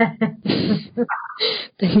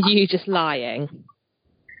 Than you just lying.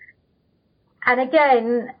 And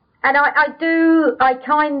again, and I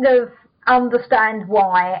kind of understand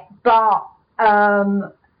why, but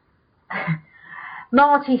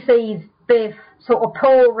Marty sees Biff sort of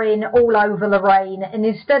pouring all over Lorraine, and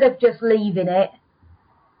instead of just leaving it,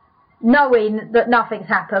 knowing that nothing's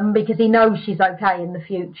happened because he knows she's okay in the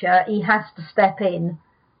future, he has to step in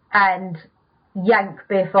and yank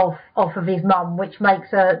Biff off of his mum, which makes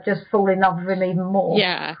her just fall in love with him even more.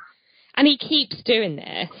 Yeah. And he keeps doing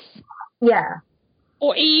this. Yeah.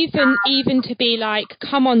 Or even to be like,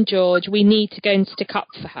 come on, George, we need to go and stick up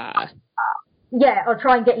for her. Yeah, or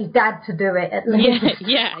try and get his dad to do it at least.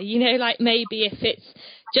 Yeah, like maybe if it's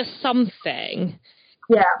just something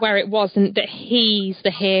where it wasn't that he's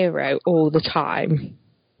the hero all the time.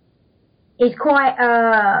 He's quite,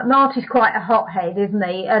 Marty's quite a hothead, isn't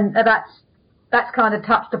he? And that's kind of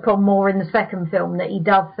touched upon more in the second film, that he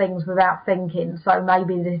does things without thinking. So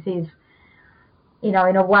maybe this is, in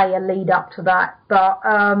a way, a lead up to that. But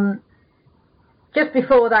just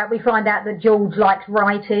before that, we find out that George likes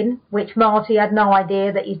writing, which Marty had no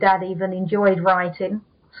idea that his dad even enjoyed writing.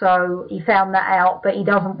 So he found that out, but he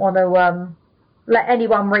doesn't want to let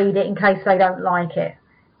anyone read it in case they don't like it.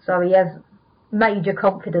 So he has major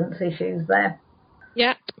confidence issues there.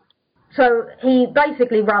 Yeah. So he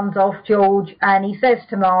basically runs off, George, and he says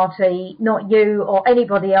to Marty, not you or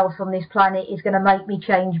anybody else on this planet is going to make me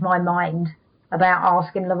change my mind about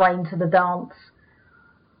asking Lorraine to the dance.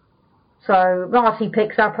 So Marty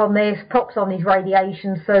picks up on this, pops on his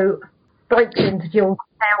radiation suit, breaks into George's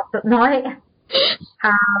house at night,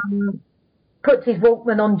 puts his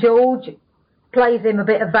Walkman on George, plays him a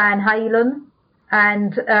bit of Van Halen,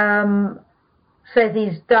 and says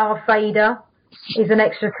his Darth Vader is an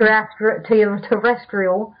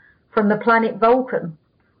extraterrestrial from the planet Vulcan.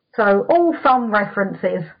 So all fun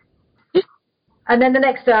references. And then the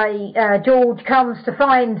next day, George comes to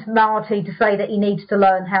find Marty to say that he needs to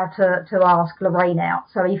learn how to ask Lorraine out.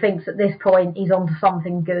 So he thinks at this point he's onto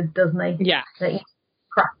something good, doesn't he? Yeah. That he's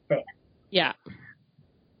cracked it. Yeah.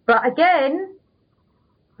 But again,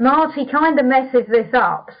 Marty kind of messes this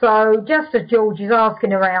up. So just as George is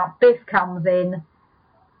asking her out, Biff comes in.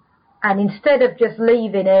 And instead of just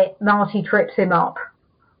leaving it, Marty trips him up.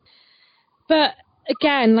 But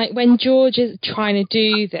again, like when George is trying to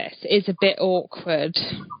do this, it's a bit awkward.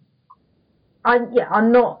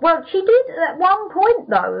 I'm not. Well, she did at one point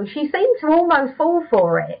though. She seemed to almost fall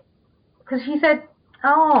for it because she said,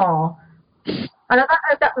 "Oh," and I don't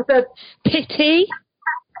know if that was a pity.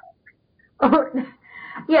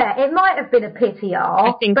 Yeah, it might have been a pity,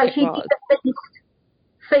 I think but it she was. did at least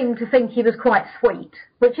seem to think he was quite sweet,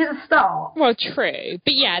 which is a start. Well, true,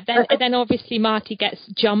 but yeah, then obviously Marty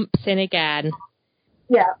jumps in again.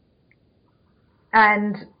 Yeah,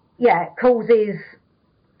 and yeah, causes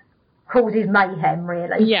mayhem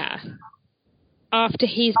really. Yeah, after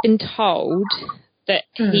he's been told that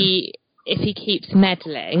if he keeps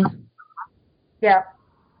meddling, yeah,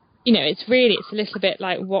 you know, it's a little bit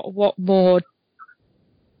like what more,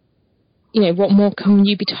 you know, what more can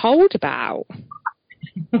you be told about?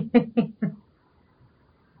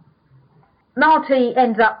 Marty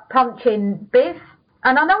ends up punching Biff,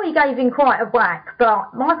 and I know he gave him quite a whack,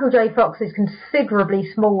 but Michael J. Fox is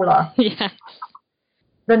considerably smaller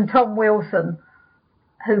than Tom Wilson,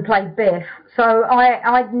 who played Biff, so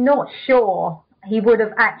I'm not sure he would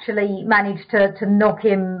have actually managed to knock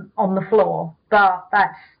him on the floor, but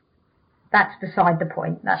that's beside the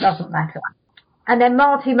point. That doesn't matter. And then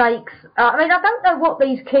Marty makes, I don't know what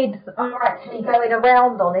these kids are actually going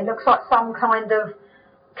around on. It looks like some kind of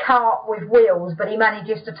cart with wheels, but he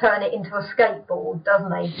manages to turn it into a skateboard,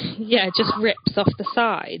 doesn't he? Yeah, just rips off the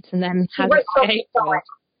sides and then has a skateboard.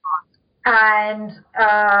 And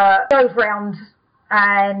goes round,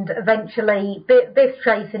 and eventually Biff's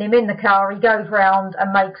chasing him in the car. He goes round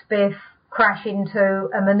and makes Biff crash into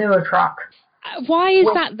a manure truck. Why is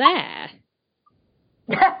that there?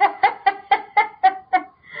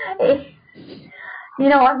 You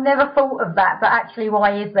know, I've never thought of that, but actually,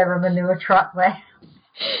 why is there a manure truck there?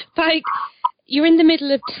 Like, you're in the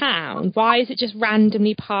middle of town, why is it just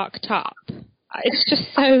randomly parked up? It's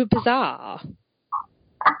just so bizarre.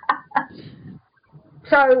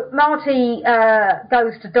 So Marty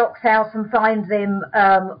goes to Doc's house and finds him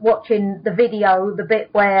watching the video, the bit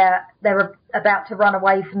where they're about to run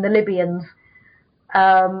away from the Libyans.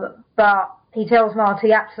 But he tells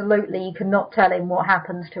Marty absolutely he cannot tell him what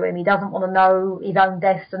happens to him. He doesn't want to know his own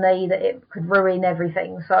destiny, that it could ruin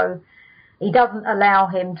everything. So he doesn't allow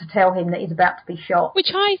him to tell him that he's about to be shot.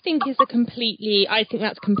 Which I think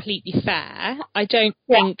that's completely fair. I don't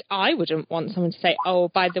think I wouldn't want someone to say, oh,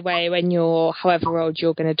 by the way, when you're however old,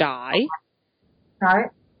 you're going to die. No.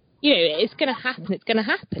 You know, it's going to happen. It's going to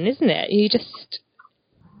happen, isn't it? You just...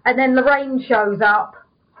 And then Lorraine shows up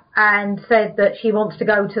and said that she wants to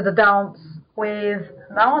go to the dance with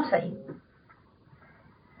Marty.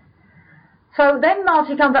 So then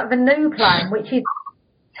Marty comes up with a new plan, which is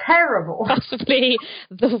terrible. Possibly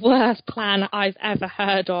the worst plan I've ever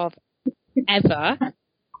heard of, ever.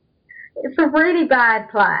 It's a really bad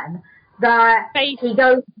plan that he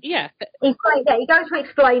goes to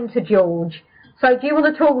explain to George. So do you want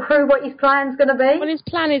to talk through what his plan's going to be? Well, his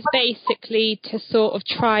plan is basically to sort of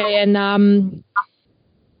try and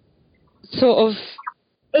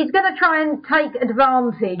He's going to try and take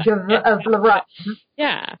advantage of Lorraine.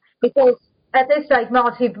 Yeah. Because at this stage,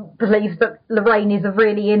 Marty believes that Lorraine is a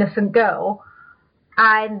really innocent girl,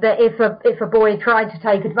 and that if a boy tried to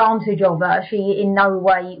take advantage of her, she in no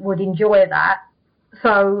way would enjoy that.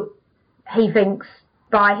 So he thinks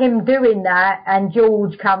by him doing that and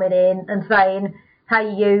George coming in and saying, hey,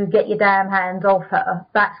 you, get your damn hands off her,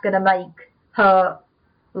 that's going to make her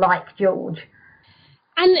like George.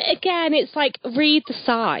 And again, it's like, read the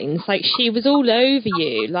signs. Like, she was all over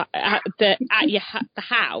you, like at the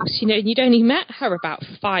house. You know, you'd only met her about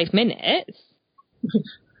 5 minutes.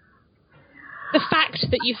 The fact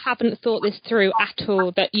that you haven't thought this through at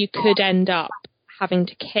all, that you could end up having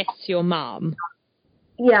to kiss your mum.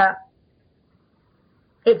 Yeah.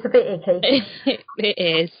 It's a bit icky. It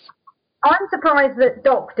is. I'm surprised that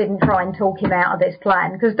Doc didn't try and talk him out of this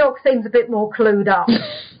plan, because Doc seems a bit more clued up.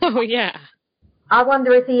 Oh, yeah. I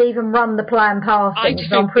wonder if he even run the plan past him. I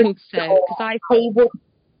don't think so.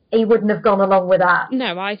 He wouldn't have gone along with that.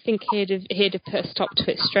 No, I think he'd have put a stop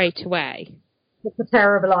to it straight away. It's a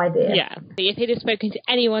terrible idea. Yeah. If he'd have spoken to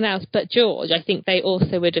anyone else but George, I think they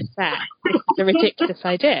also would have said, this is a ridiculous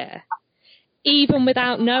idea. Even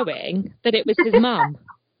without knowing that it was his mum.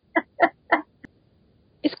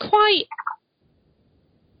 It's quite...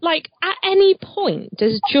 Like, at any point,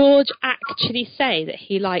 does George actually say that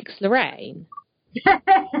he likes Lorraine?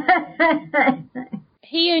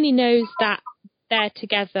 He only knows that they're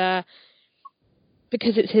together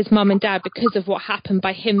because it's his mum and dad, because of what happened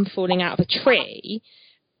by him falling out of a tree.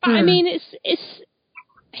 But I mean,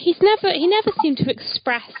 he never seemed to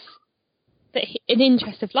express an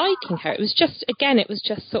interest of liking her. It was just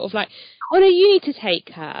sort of like, oh no, you need to take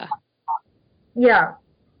her. Yeah.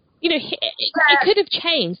 You know, it could have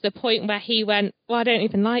changed the point where he went, well, I don't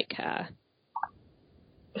even like her.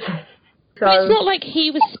 So, it's not like he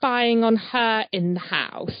was spying on her in the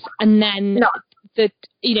house and then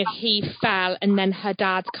he fell and then her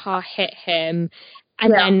dad's car hit him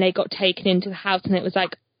and then they got taken into the house and it was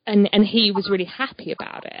like, and he was really happy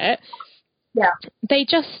about it. Yeah. They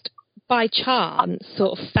just, by chance,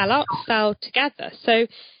 sort of fell together. So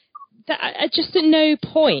just at no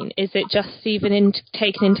point is it just even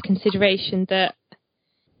taken into consideration that,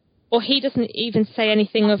 or he doesn't even say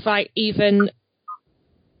anything of like even,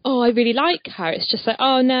 oh, I really like her. It's just like,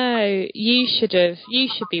 oh no, you should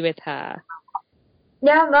be with her.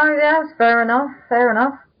 Yeah, no, that's fair enough.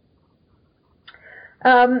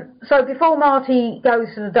 So before Marty goes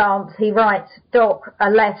to the dance, he writes Doc a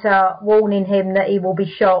letter warning him that he will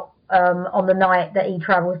be shot on the night that he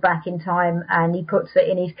travels back in time, and he puts it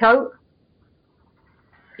in his coat.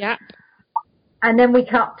 Yeah. And then we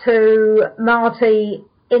cut to Marty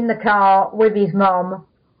in the car with his mum,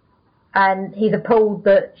 and he's appalled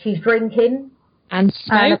that she's drinking. And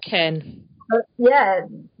smoking.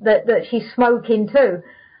 That she's smoking too.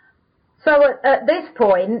 So at this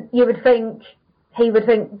point, he would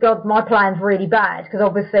think, God, my plan's really bad, because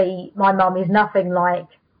obviously my mum is nothing like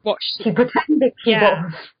what she pretended she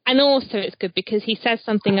was. And also it's good because he says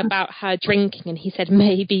something about her drinking, and he said,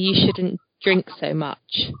 maybe you shouldn't drink so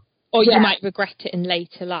much. Or you might regret it in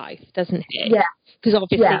later life, doesn't he? Yeah. Because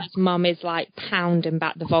obviously his mum is like pounding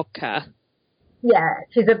back the vodka. Yeah,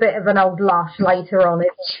 she's a bit of an old lush later on,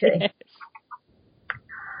 isn't she? Yes.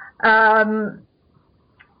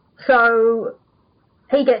 So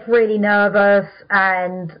he gets really nervous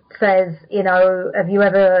and says, you know, have you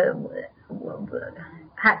ever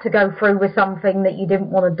had to go through with something that you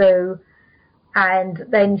didn't want to do? And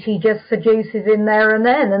then she just seduces him there and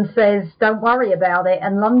then and says, don't worry about it,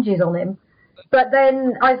 and lunges on him. But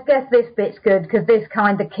then I guess this bit's good, because this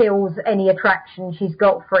kind of kills any attraction she's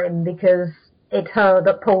got for him, because it's her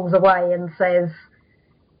that pulls away and says,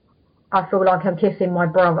 I feel like I'm kissing my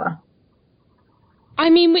brother. I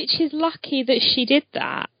mean, which is lucky that she did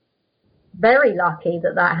that. Very lucky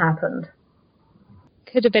that happened.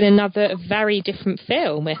 Could have been another very different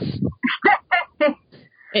film if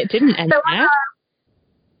it didn't end there.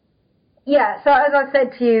 So as I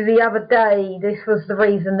said to you the other day, this was the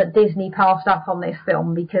reason that Disney passed up on this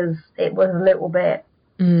film, because it was a little bit...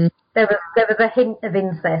 There was a hint of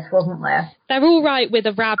incest, wasn't there? They're all right with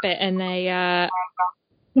a rabbit and a...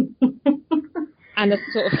 and a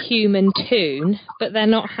sort of human tune, but they're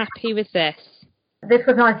not happy with this. This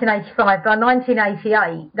was 1985. By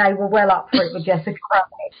 1988, they were well up for it with Jessica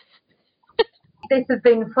Rabbit. This has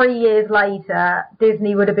been 3 years later.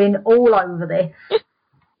 Disney would have been all over this.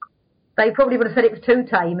 They probably would have said it was too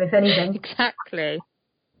tame, if anything. Exactly.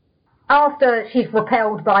 After she's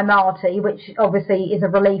repelled by Marty, which obviously is a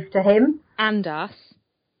relief to him. And us.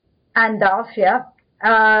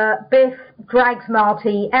 Biff drags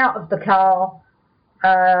Marty out of the car.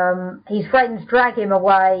 His friends drag him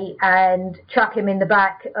away and chuck him in the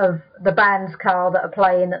back of the band's car that are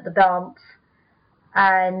playing at the dance.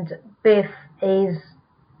 And Biff is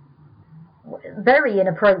very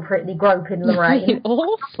inappropriately groping Lorraine.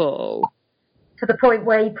 Awful. To the point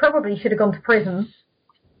where he probably should have gone to prison.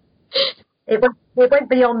 It went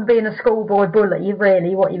beyond being a schoolboy bully,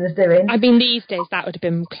 really, what he was doing. I mean, these days that would have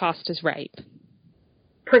been classed as rape.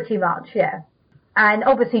 Pretty much, yeah. And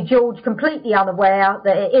obviously George, completely unaware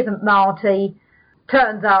that it isn't Marty,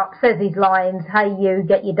 turns up, says his lines, hey you,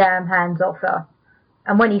 get your damn hands off her.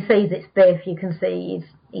 And when he sees it's Biff, you can see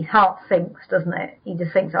his heart sinks, doesn't it? He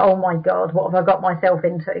just thinks, oh my God, what have I got myself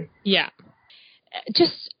into? Yeah.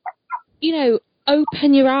 Just,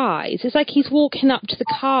 open your eyes. It's like he's walking up to the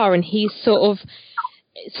car and he's sort of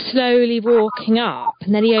slowly walking up,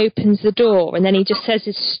 and then he opens the door and then he just says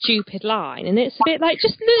his stupid line, and it's a bit like,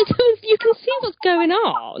 just look, you can see what's going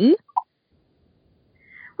on.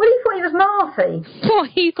 Well, he thought he was Marty. What,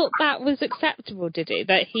 he thought that was acceptable, did he?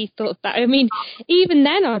 That he thought that, I mean, even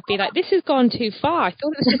then I'd be like, this has gone too far. I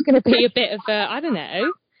thought it was just going to be a bit of a, I don't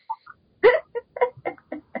know.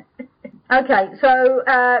 Okay, so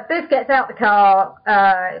Biff gets out the car,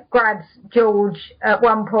 grabs George at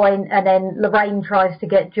one point, and then Lorraine tries to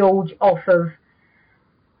get Biff off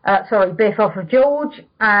of George,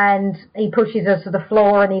 and he pushes her to the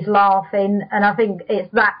floor and he's laughing, and I think it's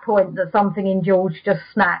that point that something in George just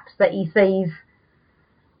snaps, that he sees,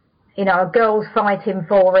 a girl's fighting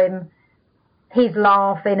for him, he's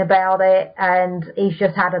laughing about it, and he's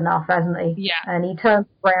just had enough, hasn't he? Yeah. And he turns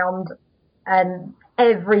around and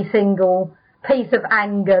every single piece of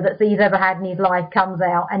anger that he's ever had in his life comes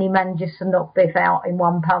out, and he manages to knock Biff out in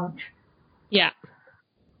one punch. Yeah.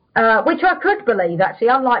 Which I could believe, actually.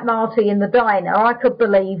 Unlike Marty in the diner, I could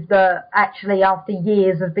believe that actually after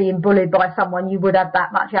years of being bullied by someone, you would have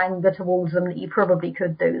that much anger towards them that you probably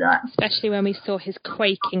could do that. Especially when we saw his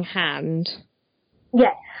quaking hand.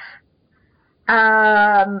 Yes.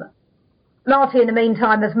 Marty, in the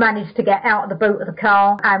meantime, has managed to get out of the boot of the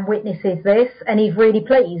car and witnesses this, and he's really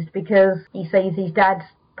pleased because he sees his dad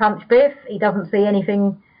punch Biff. He doesn't see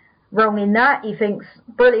anything wrong in that. He thinks,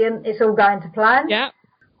 brilliant, it's all going to plan. Yeah.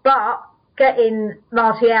 But getting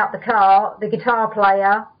Marty out the car, the guitar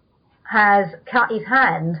player has cut his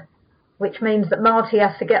hand, which means that Marty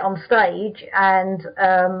has to get on stage and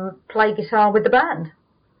play guitar with the band.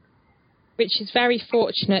 Which is very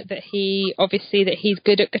fortunate that he's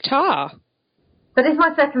good at guitar. So this is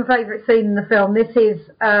my second favourite scene in the film. This is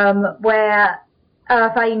where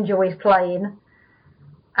Earth Angel is playing,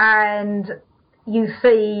 and you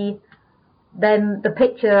see the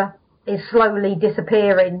picture is slowly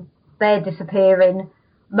disappearing. They're disappearing.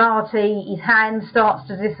 Marty, his hand starts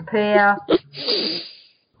to disappear.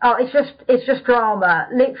 Oh, it's just drama.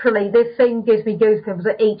 Literally, this scene gives me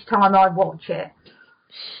goosebumps each time I watch it.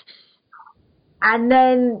 And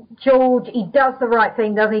then George, he does the right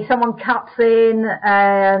thing, doesn't he? Someone cuts in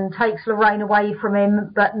and takes Lorraine away from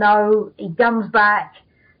him, but no, he comes back,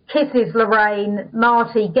 kisses Lorraine,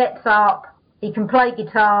 Marty gets up, he can play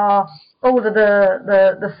guitar, all of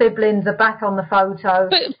the siblings are back on the photo.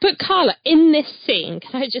 But Carla, in this scene,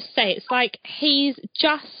 can I just say, it's like he's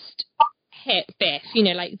just hit Biff,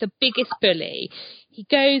 like the biggest bully. He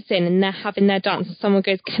goes in and they're having their dance and someone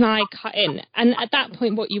goes, can I cut in? And at that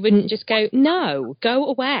point, what, you wouldn't just go, no, go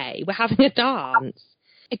away, we're having a dance.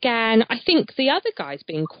 Again, I think the other guy's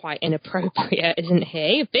being quite inappropriate, isn't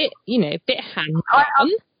he? A bit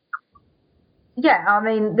hands-on. Yeah, I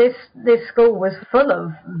mean, this school was full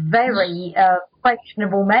of very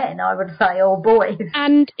questionable men, I would say, or boys.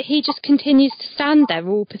 And he just continues to stand there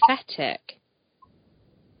all pathetic.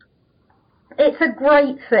 It's a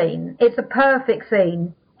great scene. It's a perfect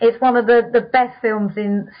scene. It's one of the best films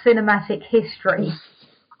in cinematic history.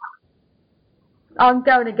 I'm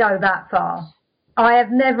going to go that far. I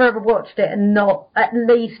have never ever watched it and not at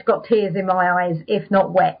least got tears in my eyes, if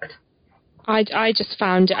not wept. I just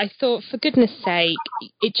found it. I thought, for goodness sake,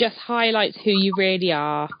 it just highlights who you really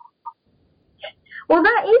are. Well,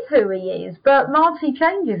 that is who he is, but Marty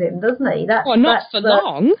changes him, doesn't he? Not for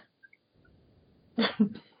long.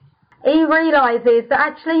 He realises that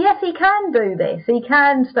actually, yes, he can do this. He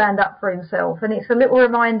can stand up for himself, and it's a little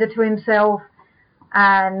reminder to himself.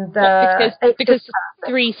 And because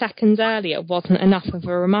 3 seconds earlier wasn't enough of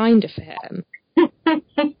a reminder for him.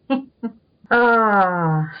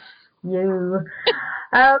 You.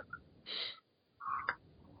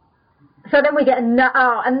 So then we get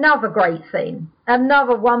another great scene,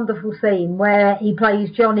 another wonderful scene where he plays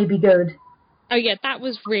Johnny B. Good. Oh yeah, that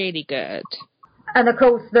was really good. And of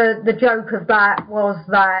course, the joke of that was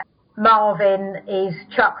that Marvin is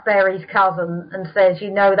Chuck Berry's cousin and says,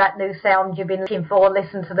 that new sound you've been looking for,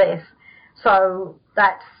 listen to this. So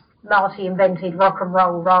that's Marty invented rock and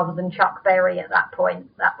roll rather than Chuck Berry at that point.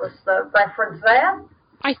 That was the reference there.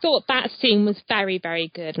 I thought that scene was very, very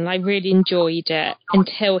good, and I really enjoyed it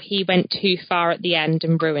until he went too far at the end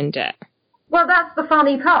and ruined it. Well, that's the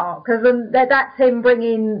funny part, because that's him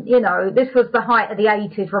bringing, this was the height of the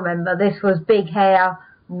 80s, remember? This was big hair,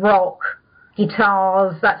 rock,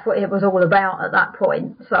 guitars, that's what it was all about at that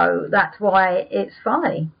point. So that's why it's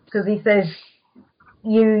funny, because he says,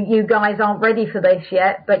 you guys aren't ready for this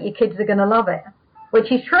yet, but your kids are going to love it.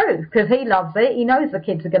 which is true, because he loves it. He knows the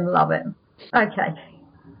kids are going to love it. Okay.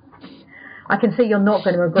 I can see you're not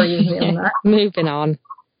going to agree with me on that. Moving on.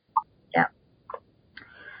 Yeah.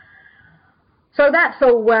 So that's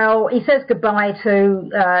all well. He says goodbye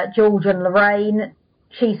to George and Lorraine.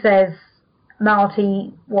 She says,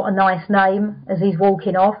 Marty, what a nice name, as he's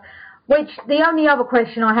walking off. Which, the only other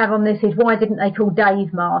question I have on this is, why didn't they call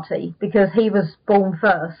Dave Marty? Because he was born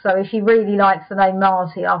first. So if she really likes the name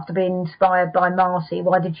Marty after being inspired by Marty,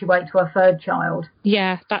 why did she wait to her third child?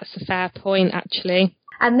 Yeah, that's a fair point, actually.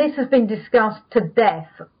 And this has been discussed to death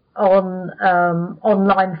on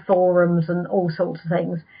online forums and all sorts of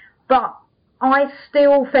things. But I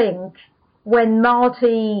still think when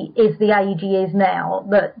Marty is the age he is now,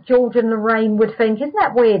 that George and Lorraine would think, isn't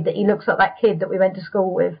that weird that he looks like that kid that we went to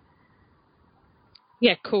school with?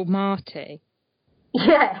 Yeah, called Marty.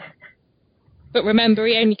 Yeah. But remember,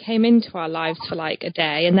 he only came into our lives for like a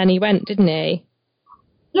day and then he went, didn't he?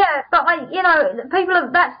 Yeah, but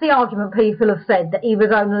that's the argument people have said, that he was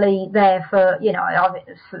only there for,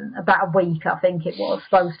 about a week, I think it was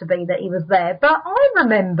supposed to be that he was there. But I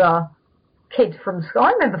remember Kid from School.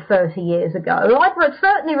 I remember 30 years ago. I'd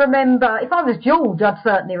certainly remember, if I was George, I'd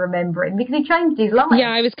certainly remember him because he changed his life. Yeah,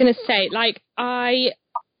 I was going to say,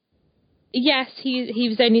 yes, he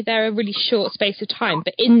was only there a really short space of time,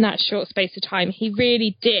 but in that short space of time, he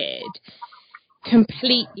really did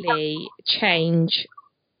completely change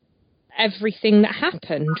everything that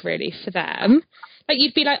happened, really, for them. Like,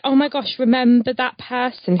 you'd be like, oh my gosh, remember that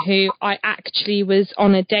person who I actually was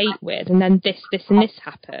on a date with, and then this, and this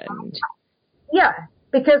happened. Yeah,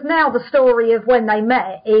 because now the story of when they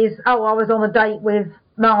met is, I was on a date with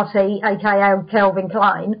Marty, a.k.a. Kelvin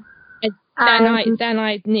Klein. Then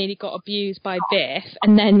I nearly got abused by Biff,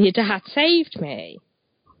 and then your dad saved me.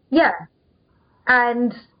 Yeah.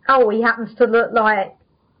 And, he happens to look like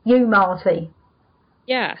you, Marty.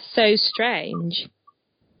 Yeah, so strange.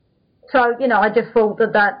 So, I just thought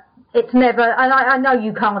that it's never, and I know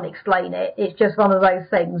you can't explain it, it's just one of those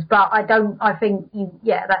things, but I think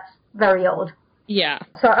that's very odd. Yeah.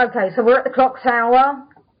 So, okay, so we're at the clock tower.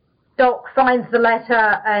 Doc finds the letter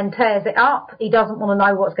and tears it up. He doesn't want to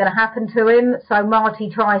know what's going to happen to him, so Marty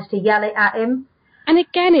tries to yell it at him. And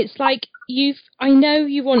again, it's like, I know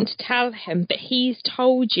you want to tell him, but he's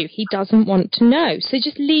told you he doesn't want to know, so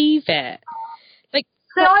just leave it. Like,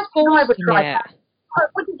 so I would try that.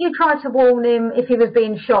 Wouldn't you try to warn him if he was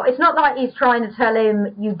being shot? It's not like he's trying to tell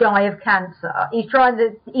him you die of cancer. He's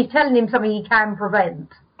telling him something he can prevent.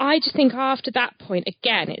 I just think after that point,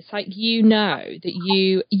 again, it's like,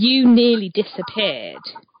 that you nearly disappeared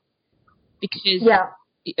because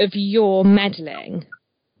of your meddling.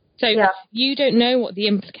 So you don't know what the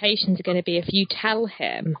implications are going to be if you tell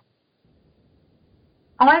him.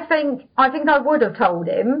 I think I would have told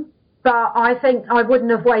him, but I think I wouldn't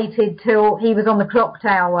have waited till he was on the clock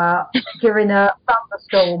tower during a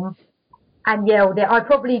thunderstorm and yelled it. I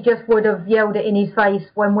probably just would have yelled it in his face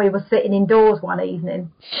when we were sitting indoors one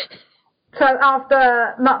evening. So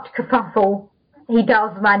after much kerfuffle, he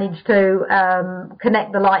does manage to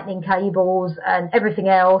connect the lightning cables and everything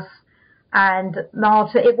else. And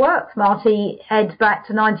it works. Marty heads back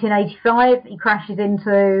to 1985. He crashes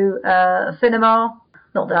into a cinema.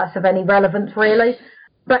 Not that that's of any relevance, really.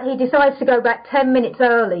 But he decides to go back 10 minutes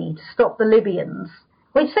early to stop the Libyans,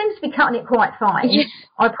 which seems to be cutting it quite fine. Yeah.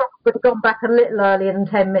 I probably would have gone back a little earlier than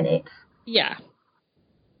 10 minutes. Yeah.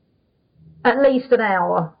 At least an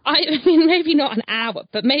hour. I mean, maybe not an hour,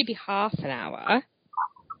 but maybe half an hour.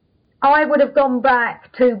 I would have gone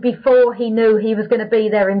back to before he knew he was going to be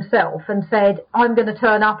there himself and said, I'm going to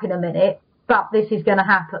turn up in a minute, but this is going to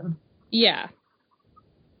happen. Yeah.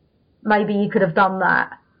 Maybe you could have done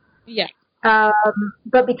that. Yeah.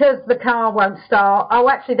 But because the car won't start,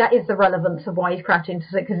 actually that is the relevance of why he's crashed into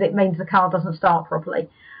it, because it means the car doesn't start properly.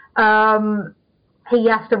 He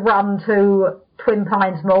has to run to Twin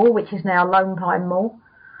Pines Mall, which is now Lone Pine Mall.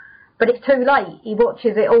 But it's too late. He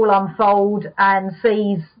watches it all unfold and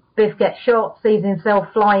sees Biff get shot, sees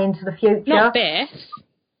himself fly into the future. Not Biff.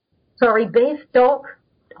 Sorry, Biff, Doc.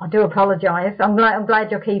 I do apologise. I'm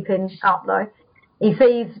glad you're keeping up, though. He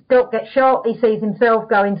sees Doc get shot. He sees himself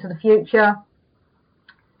go into the future.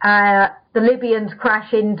 The Libyans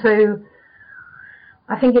crash into,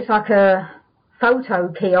 I think it's like a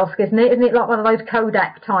photo kiosk, isn't it? Isn't it like one of those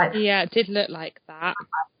Kodak types? Yeah, it did look like that.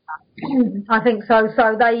 I think so.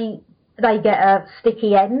 So they get a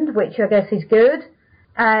sticky end, which I guess is good.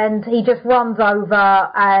 And he just runs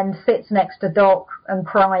over and sits next to Doc and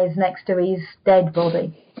cries next to his dead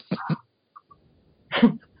body.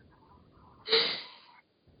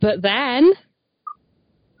 But then...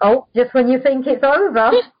 just when you think it's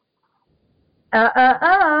over,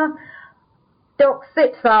 Doc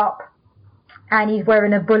sits up and he's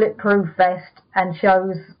wearing a bulletproof vest and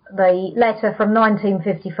shows the letter from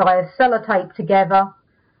 1955 sellotaped together.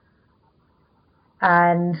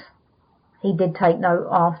 And he did take note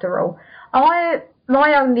after all.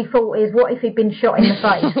 My only thought is, what if he'd been shot in the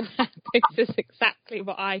face? This is exactly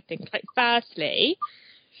what I think. Like, firstly,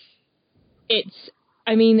 it's,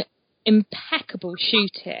 I mean, impeccable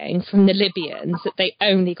shooting from the Libyans that they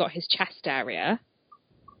only got his chest area.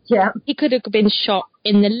 Yeah. He could have been shot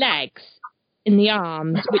in the legs, in the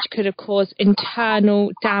arms, which could have caused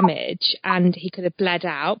internal damage, and he could have bled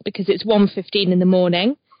out because it's 1:15 in the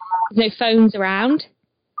morning. There's no phones around.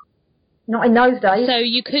 Not in those days. So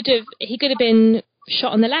he could have been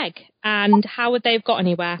shot on the leg, and how would they have got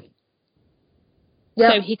anywhere?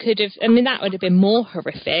 Yep. So he could have, I mean, that would have been more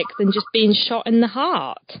horrific than just being shot in the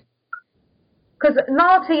heart. Because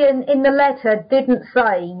Marty in the letter didn't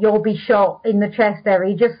say you'll be shot in the chest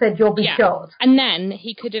area, he just said you'll be shot. And then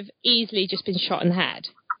he could have easily just been shot in the head.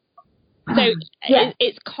 So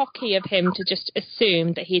it's cocky of him to just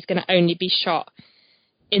assume that he's going to only be shot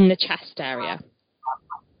in the chest area.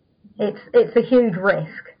 It's a huge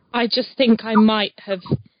risk. I just think I might have,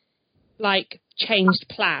 like, changed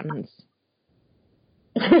plans.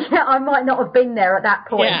 Yeah, I might not have been there at that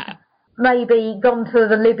point. Yeah. Maybe gone to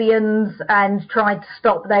the Libyans and tried to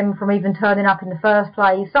stop them from even turning up in the first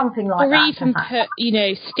place, something like that. Or even put,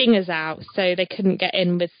 stingers out so they couldn't get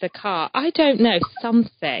in with the car. I don't know,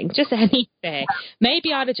 something, just anything.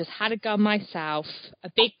 Maybe I'd have just had a gun myself, a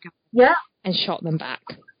big gun, and shot them back.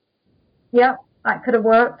 Yeah, that could have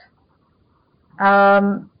worked.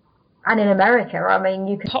 And in America, I mean,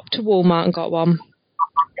 you could... Popped to Walmart and got one.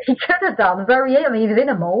 He could have done, he was in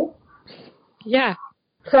a mall. Yeah.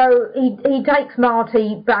 So he takes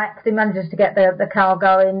Marty back, he manages to get the car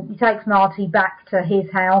going, he takes Marty back to his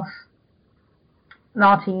house.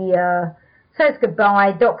 Marty says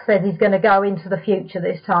goodbye. Doc says he's going to go into the future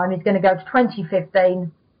this time, he's going to go to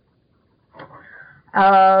 2015.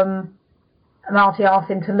 Marty asks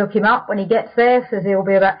him to look him up when he gets there, says he'll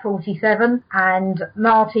be about 47, and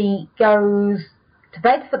Marty goes to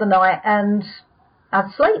bed for the night and has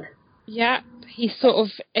a sleep. Yeah, he sort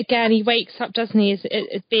of, again, he wakes up, doesn't he,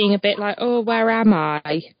 as being a bit like, oh, where am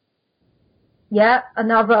I? Yeah,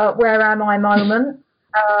 another where am I moment.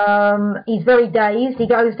 He's very dazed. He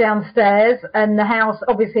goes downstairs and the house,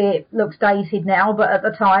 obviously it looks dated now, but at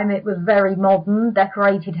the time it was very modern,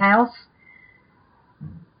 decorated house.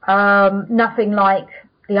 Nothing like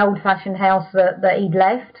the old-fashioned house that he'd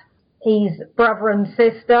left. His brother and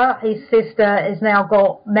sister. His sister has now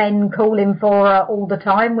got men calling for her all the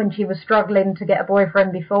time when she was struggling to get a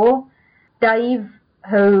boyfriend before. Dave,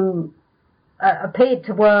 who appeared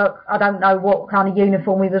to work, I don't know what kind of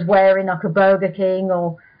uniform he was wearing, like a Burger King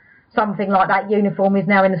or something like that uniform, is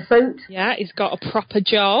now in a suit. Yeah, he's got a proper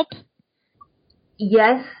job.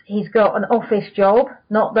 Yes, he's got an office job.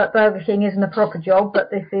 Not that Burger King isn't a proper job, but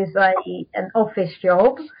this is an office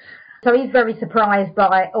job. So he's very surprised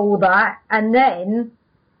by all that. And then,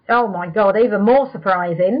 oh my God, even more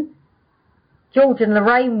surprising, George and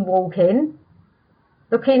Lorraine walk in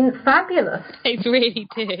looking fabulous. They really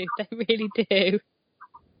do. They really do.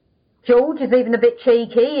 George is even a bit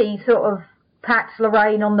cheeky. He sort of pats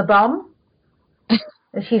Lorraine on the bum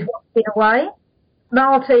as she's walking away.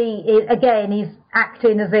 Marty, again, he's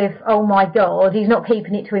acting as if, oh my God, he's not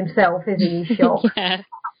keeping it to himself, is he? He's shocked. Yeah.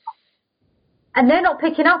 And they're not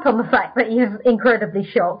picking up on the fact that he's incredibly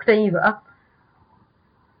shocked either.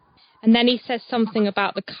 And then he says something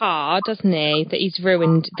about the car, doesn't he? That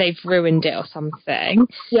they've ruined it or something.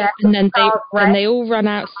 Yeah. And then they all run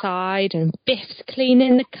outside and Biff's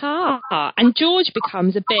cleaning the car. And George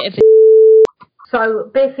becomes a bit of a... So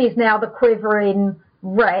Biff is now the quivering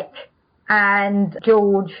wreck. And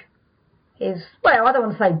George is, well, I don't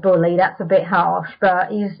want to say bully, that's a bit harsh, but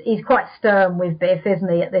he's quite stern with Biff, isn't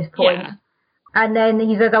he, at this point? Yeah. And then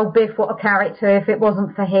he says, oh, Biff, what a character. If it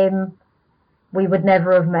wasn't for him, we would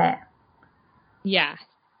never have met. Yeah.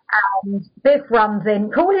 And Biff runs in,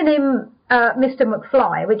 calling him Mr.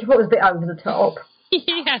 McFly, which I thought was a bit over the top.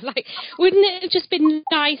 Yeah, like, wouldn't it have just been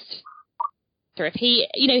nice if he,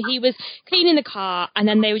 he was cleaning the car and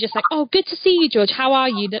then they were just like, oh, good to see you, George, how are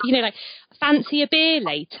you? Like, fancy a beer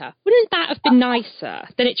later. Wouldn't that have been nicer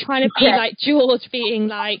than it trying to be like George being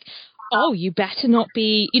like, oh, you better not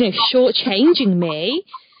be, shortchanging me.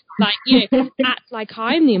 Like, act like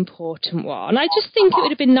I'm the important one. I just think it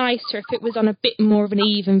would have been nicer if it was on a bit more of an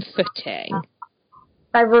even footing.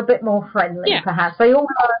 They were a bit more friendly, perhaps. They all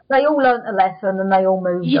learnt a lesson and they all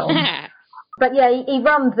moved on. But yeah, he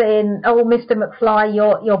runs in, oh, Mr. McFly,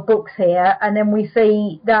 your book's here. And then we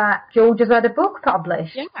see that George has had a book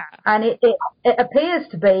published. Yeah. And it appears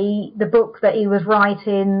to be the book that he was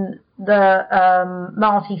writing,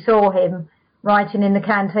 Marty saw him writing in the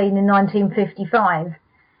canteen in 1955.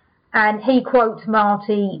 And he quotes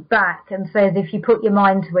Marty back and says, if you put your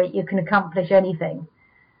mind to it, you can accomplish anything.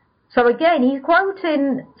 So again, he's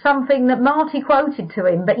quoting something that Marty quoted to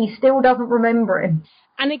him, but he still doesn't remember him.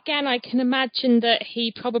 And again, I can imagine that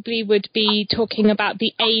he probably would be talking about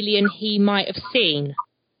the alien he might have seen.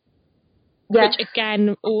 Yes. Which,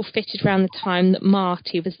 again, all fitted around the time that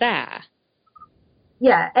Marty was there.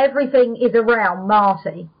 Yeah, everything is around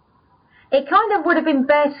Marty. It kind of would have been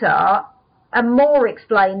better and more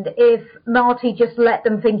explained if Marty just let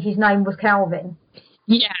them think his name was Calvin.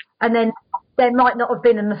 Yeah. And then there might not have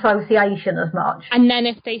been an association as much. And then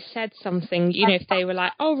if they said something, you know, if they were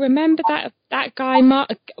like, oh, remember that guy,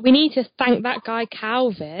 we need to thank that guy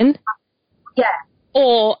Calvin. Yeah.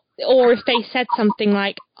 Or if they said something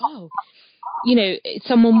like, oh, you know,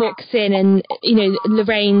 someone walks in and, you know,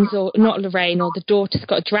 Lorraine's, or not Lorraine, or the daughter's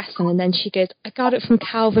got a dress on, and then she goes, I got it from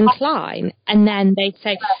Calvin Klein. And then they'd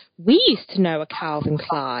say, we used to know a Calvin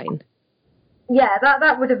Klein. Yeah,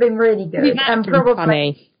 that would have been really good. And probably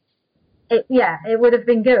funny. It would have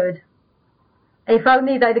been good. If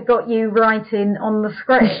only they'd have got you writing on the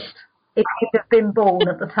script, it could have been born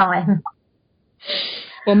at the time.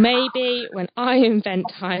 Well, maybe when I invent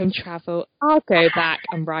time travel, I'll go back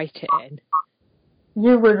and write it in.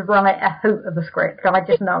 You would write a hoot of a script, I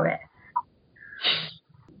just know it.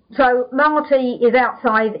 So Marty is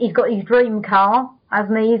outside, he's got his dream car,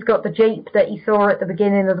 hasn't he? He's got the Jeep that he saw at the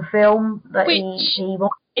beginning of the film. That he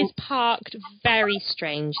is parked very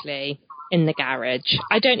strangely in the garage.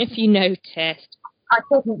 I don't know if you noticed. I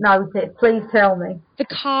didn't notice, please tell me. The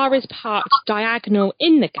car is parked diagonal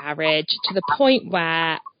in the garage to the point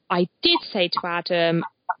where I did say to Adam,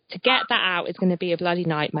 to get that out is going to be a bloody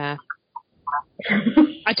nightmare.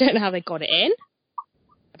 I don't know how they got it in.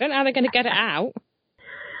 I don't know how they're going to get it out.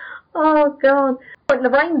 Oh, God. But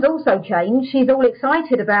Lorraine's also changed. She's all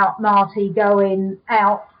excited about Marty going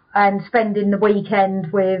out and spending the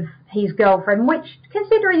weekend with his girlfriend, which,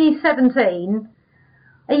 considering he's 17,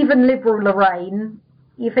 even liberal Lorraine,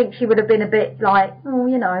 you think she would have been a bit like, oh,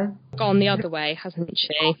 you know. Gone the other way, hasn't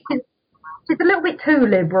she? She's a little bit too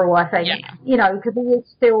liberal, I think. Yeah. You know, because he is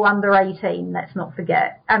still under 18, let's not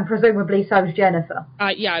forget. And presumably so's Jennifer.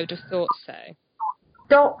 Yeah, I would have thought so.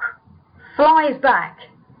 Doc flies back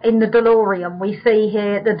in the DeLorean. We see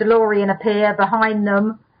here the DeLorean appear behind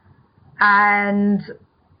them and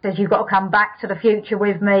says, you've got to come back to the future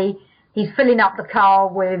with me. He's filling up the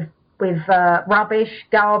car with rubbish,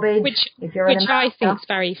 garbage. Which I think is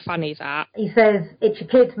very funny, that. He says, it's your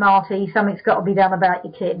kids, Marty. Something's got to be done about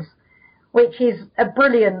your kids. Which is a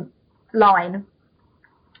brilliant line.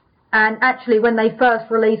 And actually, when they first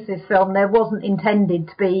released this film, there wasn't intended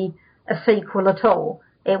to be a sequel at all.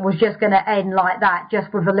 It was just going to end like that,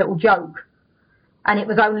 just with a little joke. And it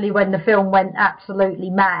was only when the film went absolutely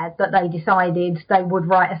mad that they decided they would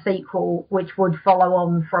write a sequel which would follow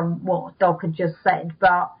on from what Doc had just said.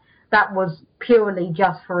 But that was purely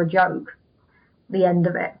just for a joke, the end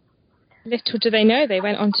of it. Little do they know, they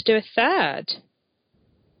went on to do a third.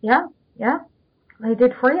 Yeah. Yeah, they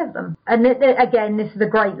did 3 of them. And again, this is a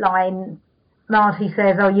great line. Marty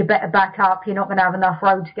says, oh, you better back up. You're not going to have enough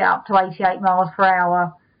road to get up to 88 miles per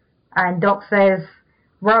hour. And Doc says,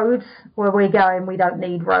 roads? Where we're going, we don't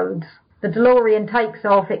need roads. The DeLorean takes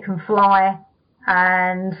off. It can fly.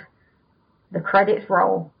 And the credits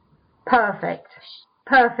roll. Perfect.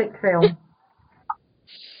 Perfect film.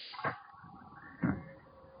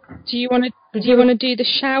 Do you want to do the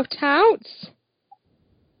shout-outs?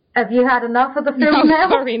 Have you had enough of the film now?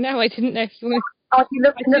 Sorry, no, I didn't know if you wanted... Are you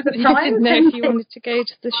looking at the time? I didn't know if you wanted to go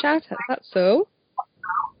to the shout-outs, that's all.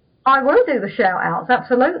 I will do the shout-outs,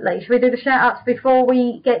 absolutely. Should we do the shout-outs before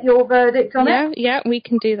we get your verdict on it? Yeah, we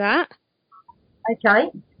can do that. Okay.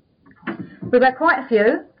 We've had quite a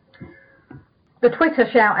few. The Twitter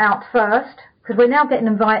shout-outs first, because we're now getting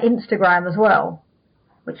them via Instagram as well,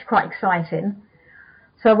 which is quite exciting.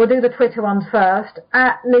 So we'll do the Twitter ones first.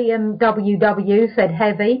 At Liam WW said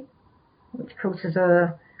heavy, which of course is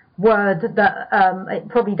a word that it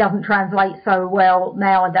probably doesn't translate so well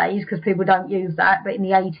nowadays because people don't use that. But in the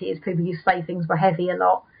 80s, people used to say things were heavy a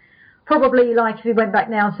lot. Probably like if you went back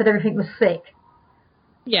now and said everything was sick.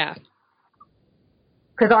 Yeah.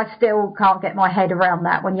 Because I still can't get my head around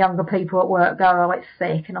that when younger people at work go, oh, it's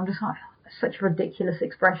sick. And I'm just like, that's such a ridiculous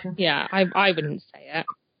expression. Yeah, I wouldn't say it.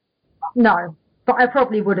 No. But I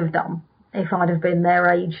probably would have done if I'd have been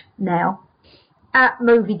their age now. At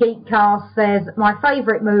Movie Geekcast says, my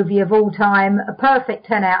favourite movie of all time, a perfect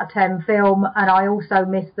 10 out of 10 film, and I also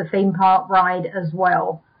missed the theme park ride as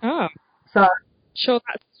well. Oh. So, Sure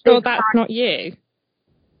that's not you.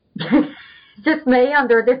 Just me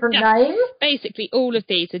under a different name? Basically, all of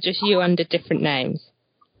these are just you under different names.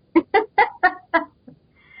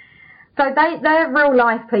 So they're real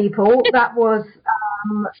life people. That was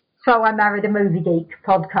So I Married a Movie Geek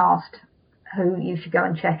podcast, who you should go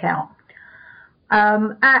and check out.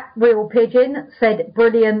 At Real Pigeon said,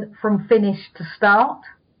 brilliant from finish to start.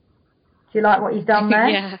 Do you like what he's done there?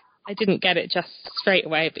 Yeah, I didn't get it just straight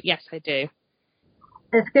away, but yes, I do.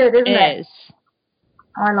 It's good, isn't it? It is.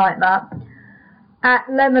 I like that. At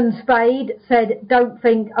Lemon Spade said, don't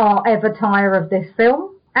think I'll ever tire of this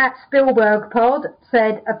film. At Spielberg Pod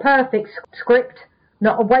said, a perfect script,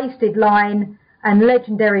 not a wasted line, and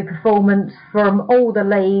legendary performance from all the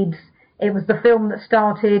leads. It was the film that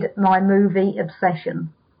started my movie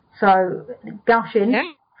obsession. So,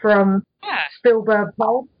 gushing from Spielberg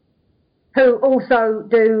Pod, who also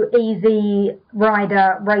do Easy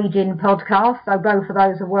Rider Raging podcast. So both of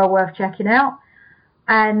those are well worth checking out.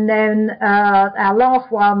 And then our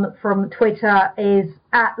last one from Twitter is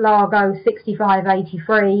at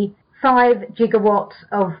Largo6583, 5 gigawatts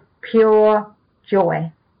of pure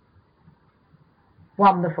joy.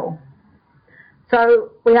 Wonderful.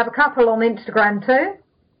 So we have a couple on Instagram too.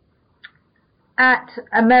 At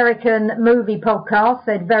American Movie Podcast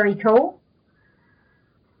said, very cool.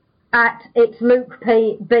 At It's Luke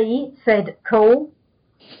B said, cool.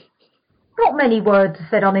 Not many words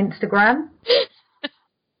said on Instagram.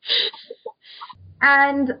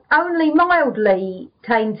 And only mildly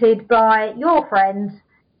tainted by your friends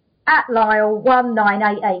at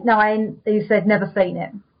Lyle19889, who said never seen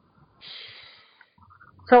it.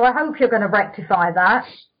 So I hope you're going to rectify that,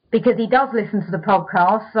 because he does listen to the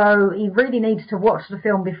podcast, so he really needs to watch the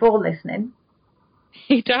film before listening.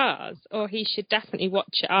 He does, or he should definitely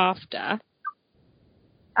watch it after.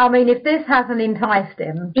 I mean, if this hasn't enticed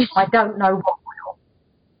him, I don't know what will.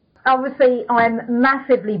 Obviously, I'm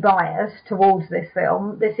massively biased towards this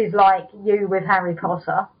film. This is like you with Harry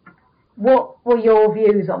Potter. What were your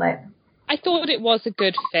views on it? I thought it was a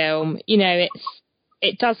good film. You know,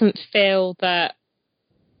 it doesn't feel that,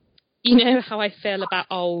 you know how I feel about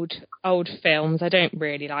old films. I don't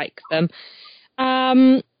really like them.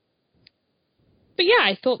 But yeah,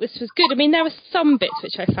 I thought this was good. I mean, there were some bits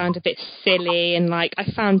which I found a bit silly, and like I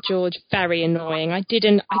found George very annoying. I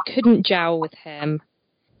couldn't gel with him.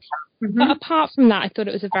 Mm-hmm. But apart from that, I thought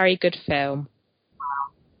it was a very good film.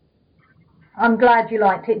 I'm glad you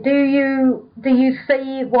liked it. Do you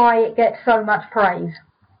see why it gets so much praise?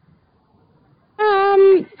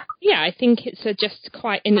 Yeah, I think it's just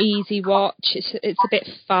quite an easy watch. It's a bit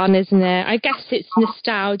fun, isn't it? I guess it's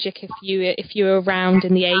nostalgic if you were around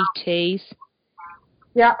in the 80s.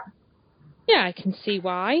 Yeah. Yeah, I can see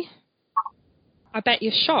why. I bet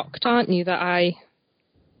you're shocked, aren't you, that I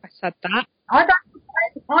said that? I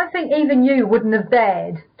think even you wouldn't have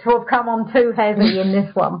dared to have come on too heavy in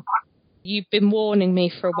this one. You've been warning me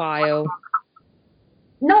for a while.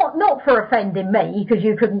 Not for offending me, because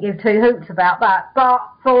you couldn't give two hoots about that, but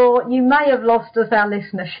for you may have lost us our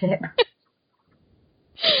listenership.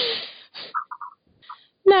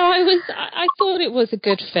 No, I thought it was a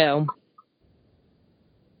good film.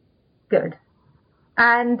 Good.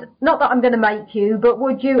 And not that I'm going to make you, but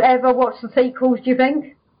would you ever watch the sequels, do you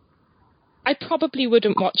think? I probably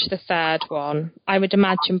wouldn't watch the third one. I would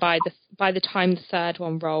imagine by the time the third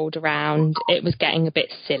one rolled around, it was getting a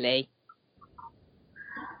bit silly.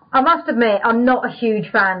 I must admit, I'm not a huge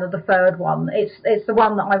fan of the third one. It's the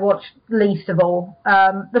one that I watched least of all.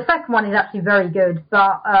 The second one is actually very good,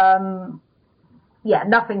 but yeah,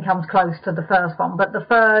 nothing comes close to the first one. But the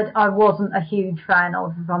third, I wasn't a huge fan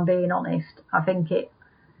of, if I'm being honest. I think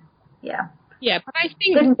yeah. Yeah, but I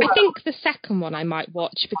think the second one I might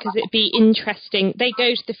watch because it'd be interesting. They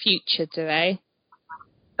go to the future, do they?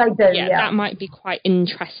 They do, yeah. That might be quite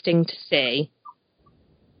interesting to see.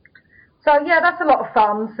 So yeah, that's a lot of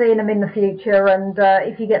fun seeing them in the future, and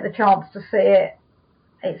if you get the chance to see it,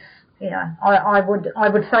 it's I would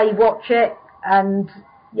say watch it, and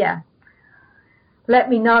yeah, let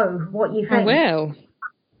me know what you think. I will.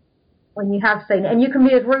 When you have seen it, and you can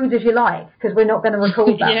be as rude as you like, because we're not going to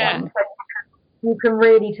record that one. So you can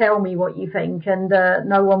really tell me what you think, and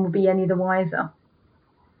no one will be any the wiser.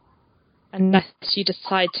 Unless you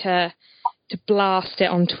decide to blast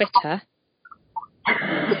it on Twitter.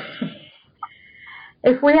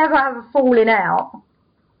 If we ever have a falling out,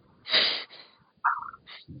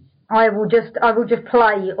 I will just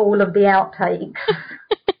play all of the outtakes.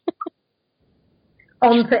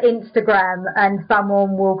 onto Instagram and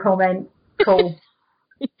someone will comment, cool.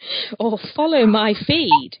 Or follow my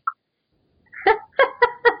feed.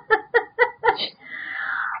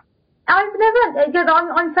 I've never, because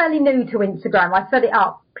I'm fairly new to Instagram. I set it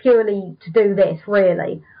up purely to do this,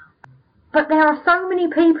 really. But there are so many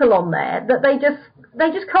people on there that they just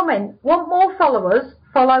comment, want more followers,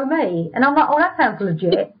 follow me. And I'm like, oh, that sounds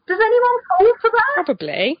legit. Does anyone fall for that?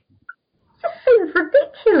 Probably. It just seems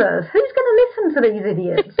ridiculous. Who's going to listen to these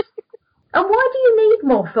idiots? And why do you need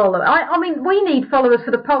more followers? I mean, we need followers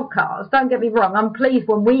for the podcast. Don't get me wrong. I'm pleased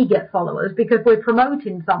when we get followers because we're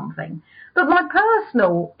promoting something. But my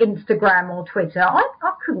personal Instagram or Twitter, I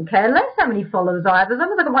couldn't care less how many followers I have, as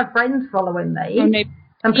long as I've got my friends following me. Oh, no,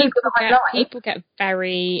 and people that I like. People get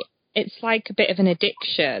very, it's like a bit of an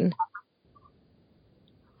addiction.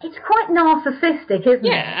 It's quite narcissistic, isn't it?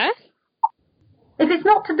 Yeah. If it's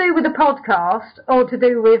not to do with the podcast or to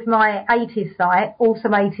do with my 80s site,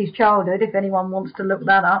 Awesome 80s Childhood, if anyone wants to look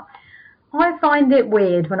that up, I find it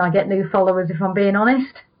weird when I get new followers, if I'm being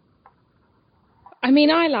honest. I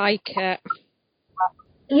mean, I like it.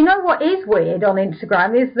 You know what is weird on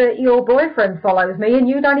Instagram is that your boyfriend follows me and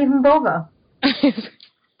you don't even bother.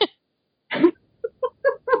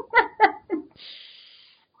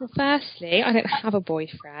 Well, firstly, I don't have a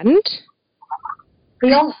boyfriend.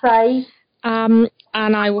 Fiancé. And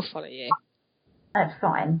I will follow you. That's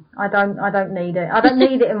fine. I don't need it. I don't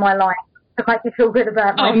need it in my life to make me feel good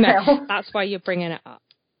about myself. No, that's why you're bringing it up.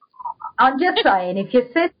 I'm just saying, if your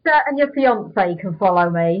sister and your fiancé can follow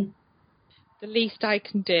me, the least I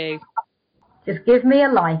can do. Just give me a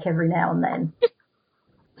like every now and then.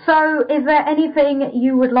 So, is there anything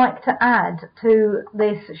you would like to add to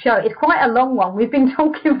this show? It's quite a long one. We've been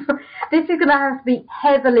talking for... This is going to have to be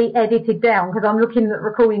heavily edited down because I'm looking at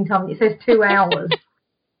recording time and it says 2 hours.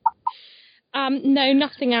 No,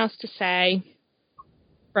 nothing else to say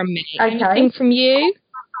from me. Okay. Anything from you?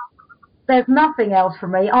 There's nothing else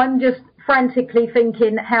from me. I'm just frantically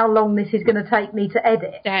thinking how long this is going to take me to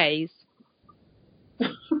edit. Days.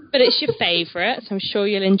 But it's your favourite, so I'm sure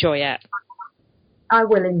you'll enjoy it. I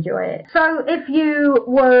will enjoy it. So if you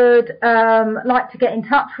would like to get in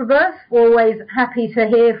touch with us, we're always happy to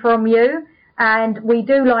hear from you. And we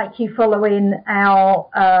do like you following our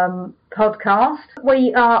podcast.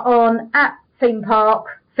 We are on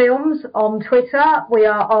 @ThemeParkFilms on Twitter. We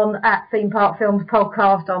are on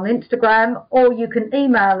 @ThemeParkFilmsPodcast on Instagram. Or you can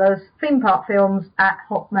email us,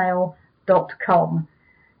 themeparkfilms@hotmail.com.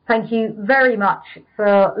 Thank you very much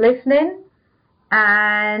for listening.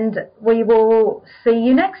 And we will see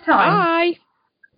you next time. Bye.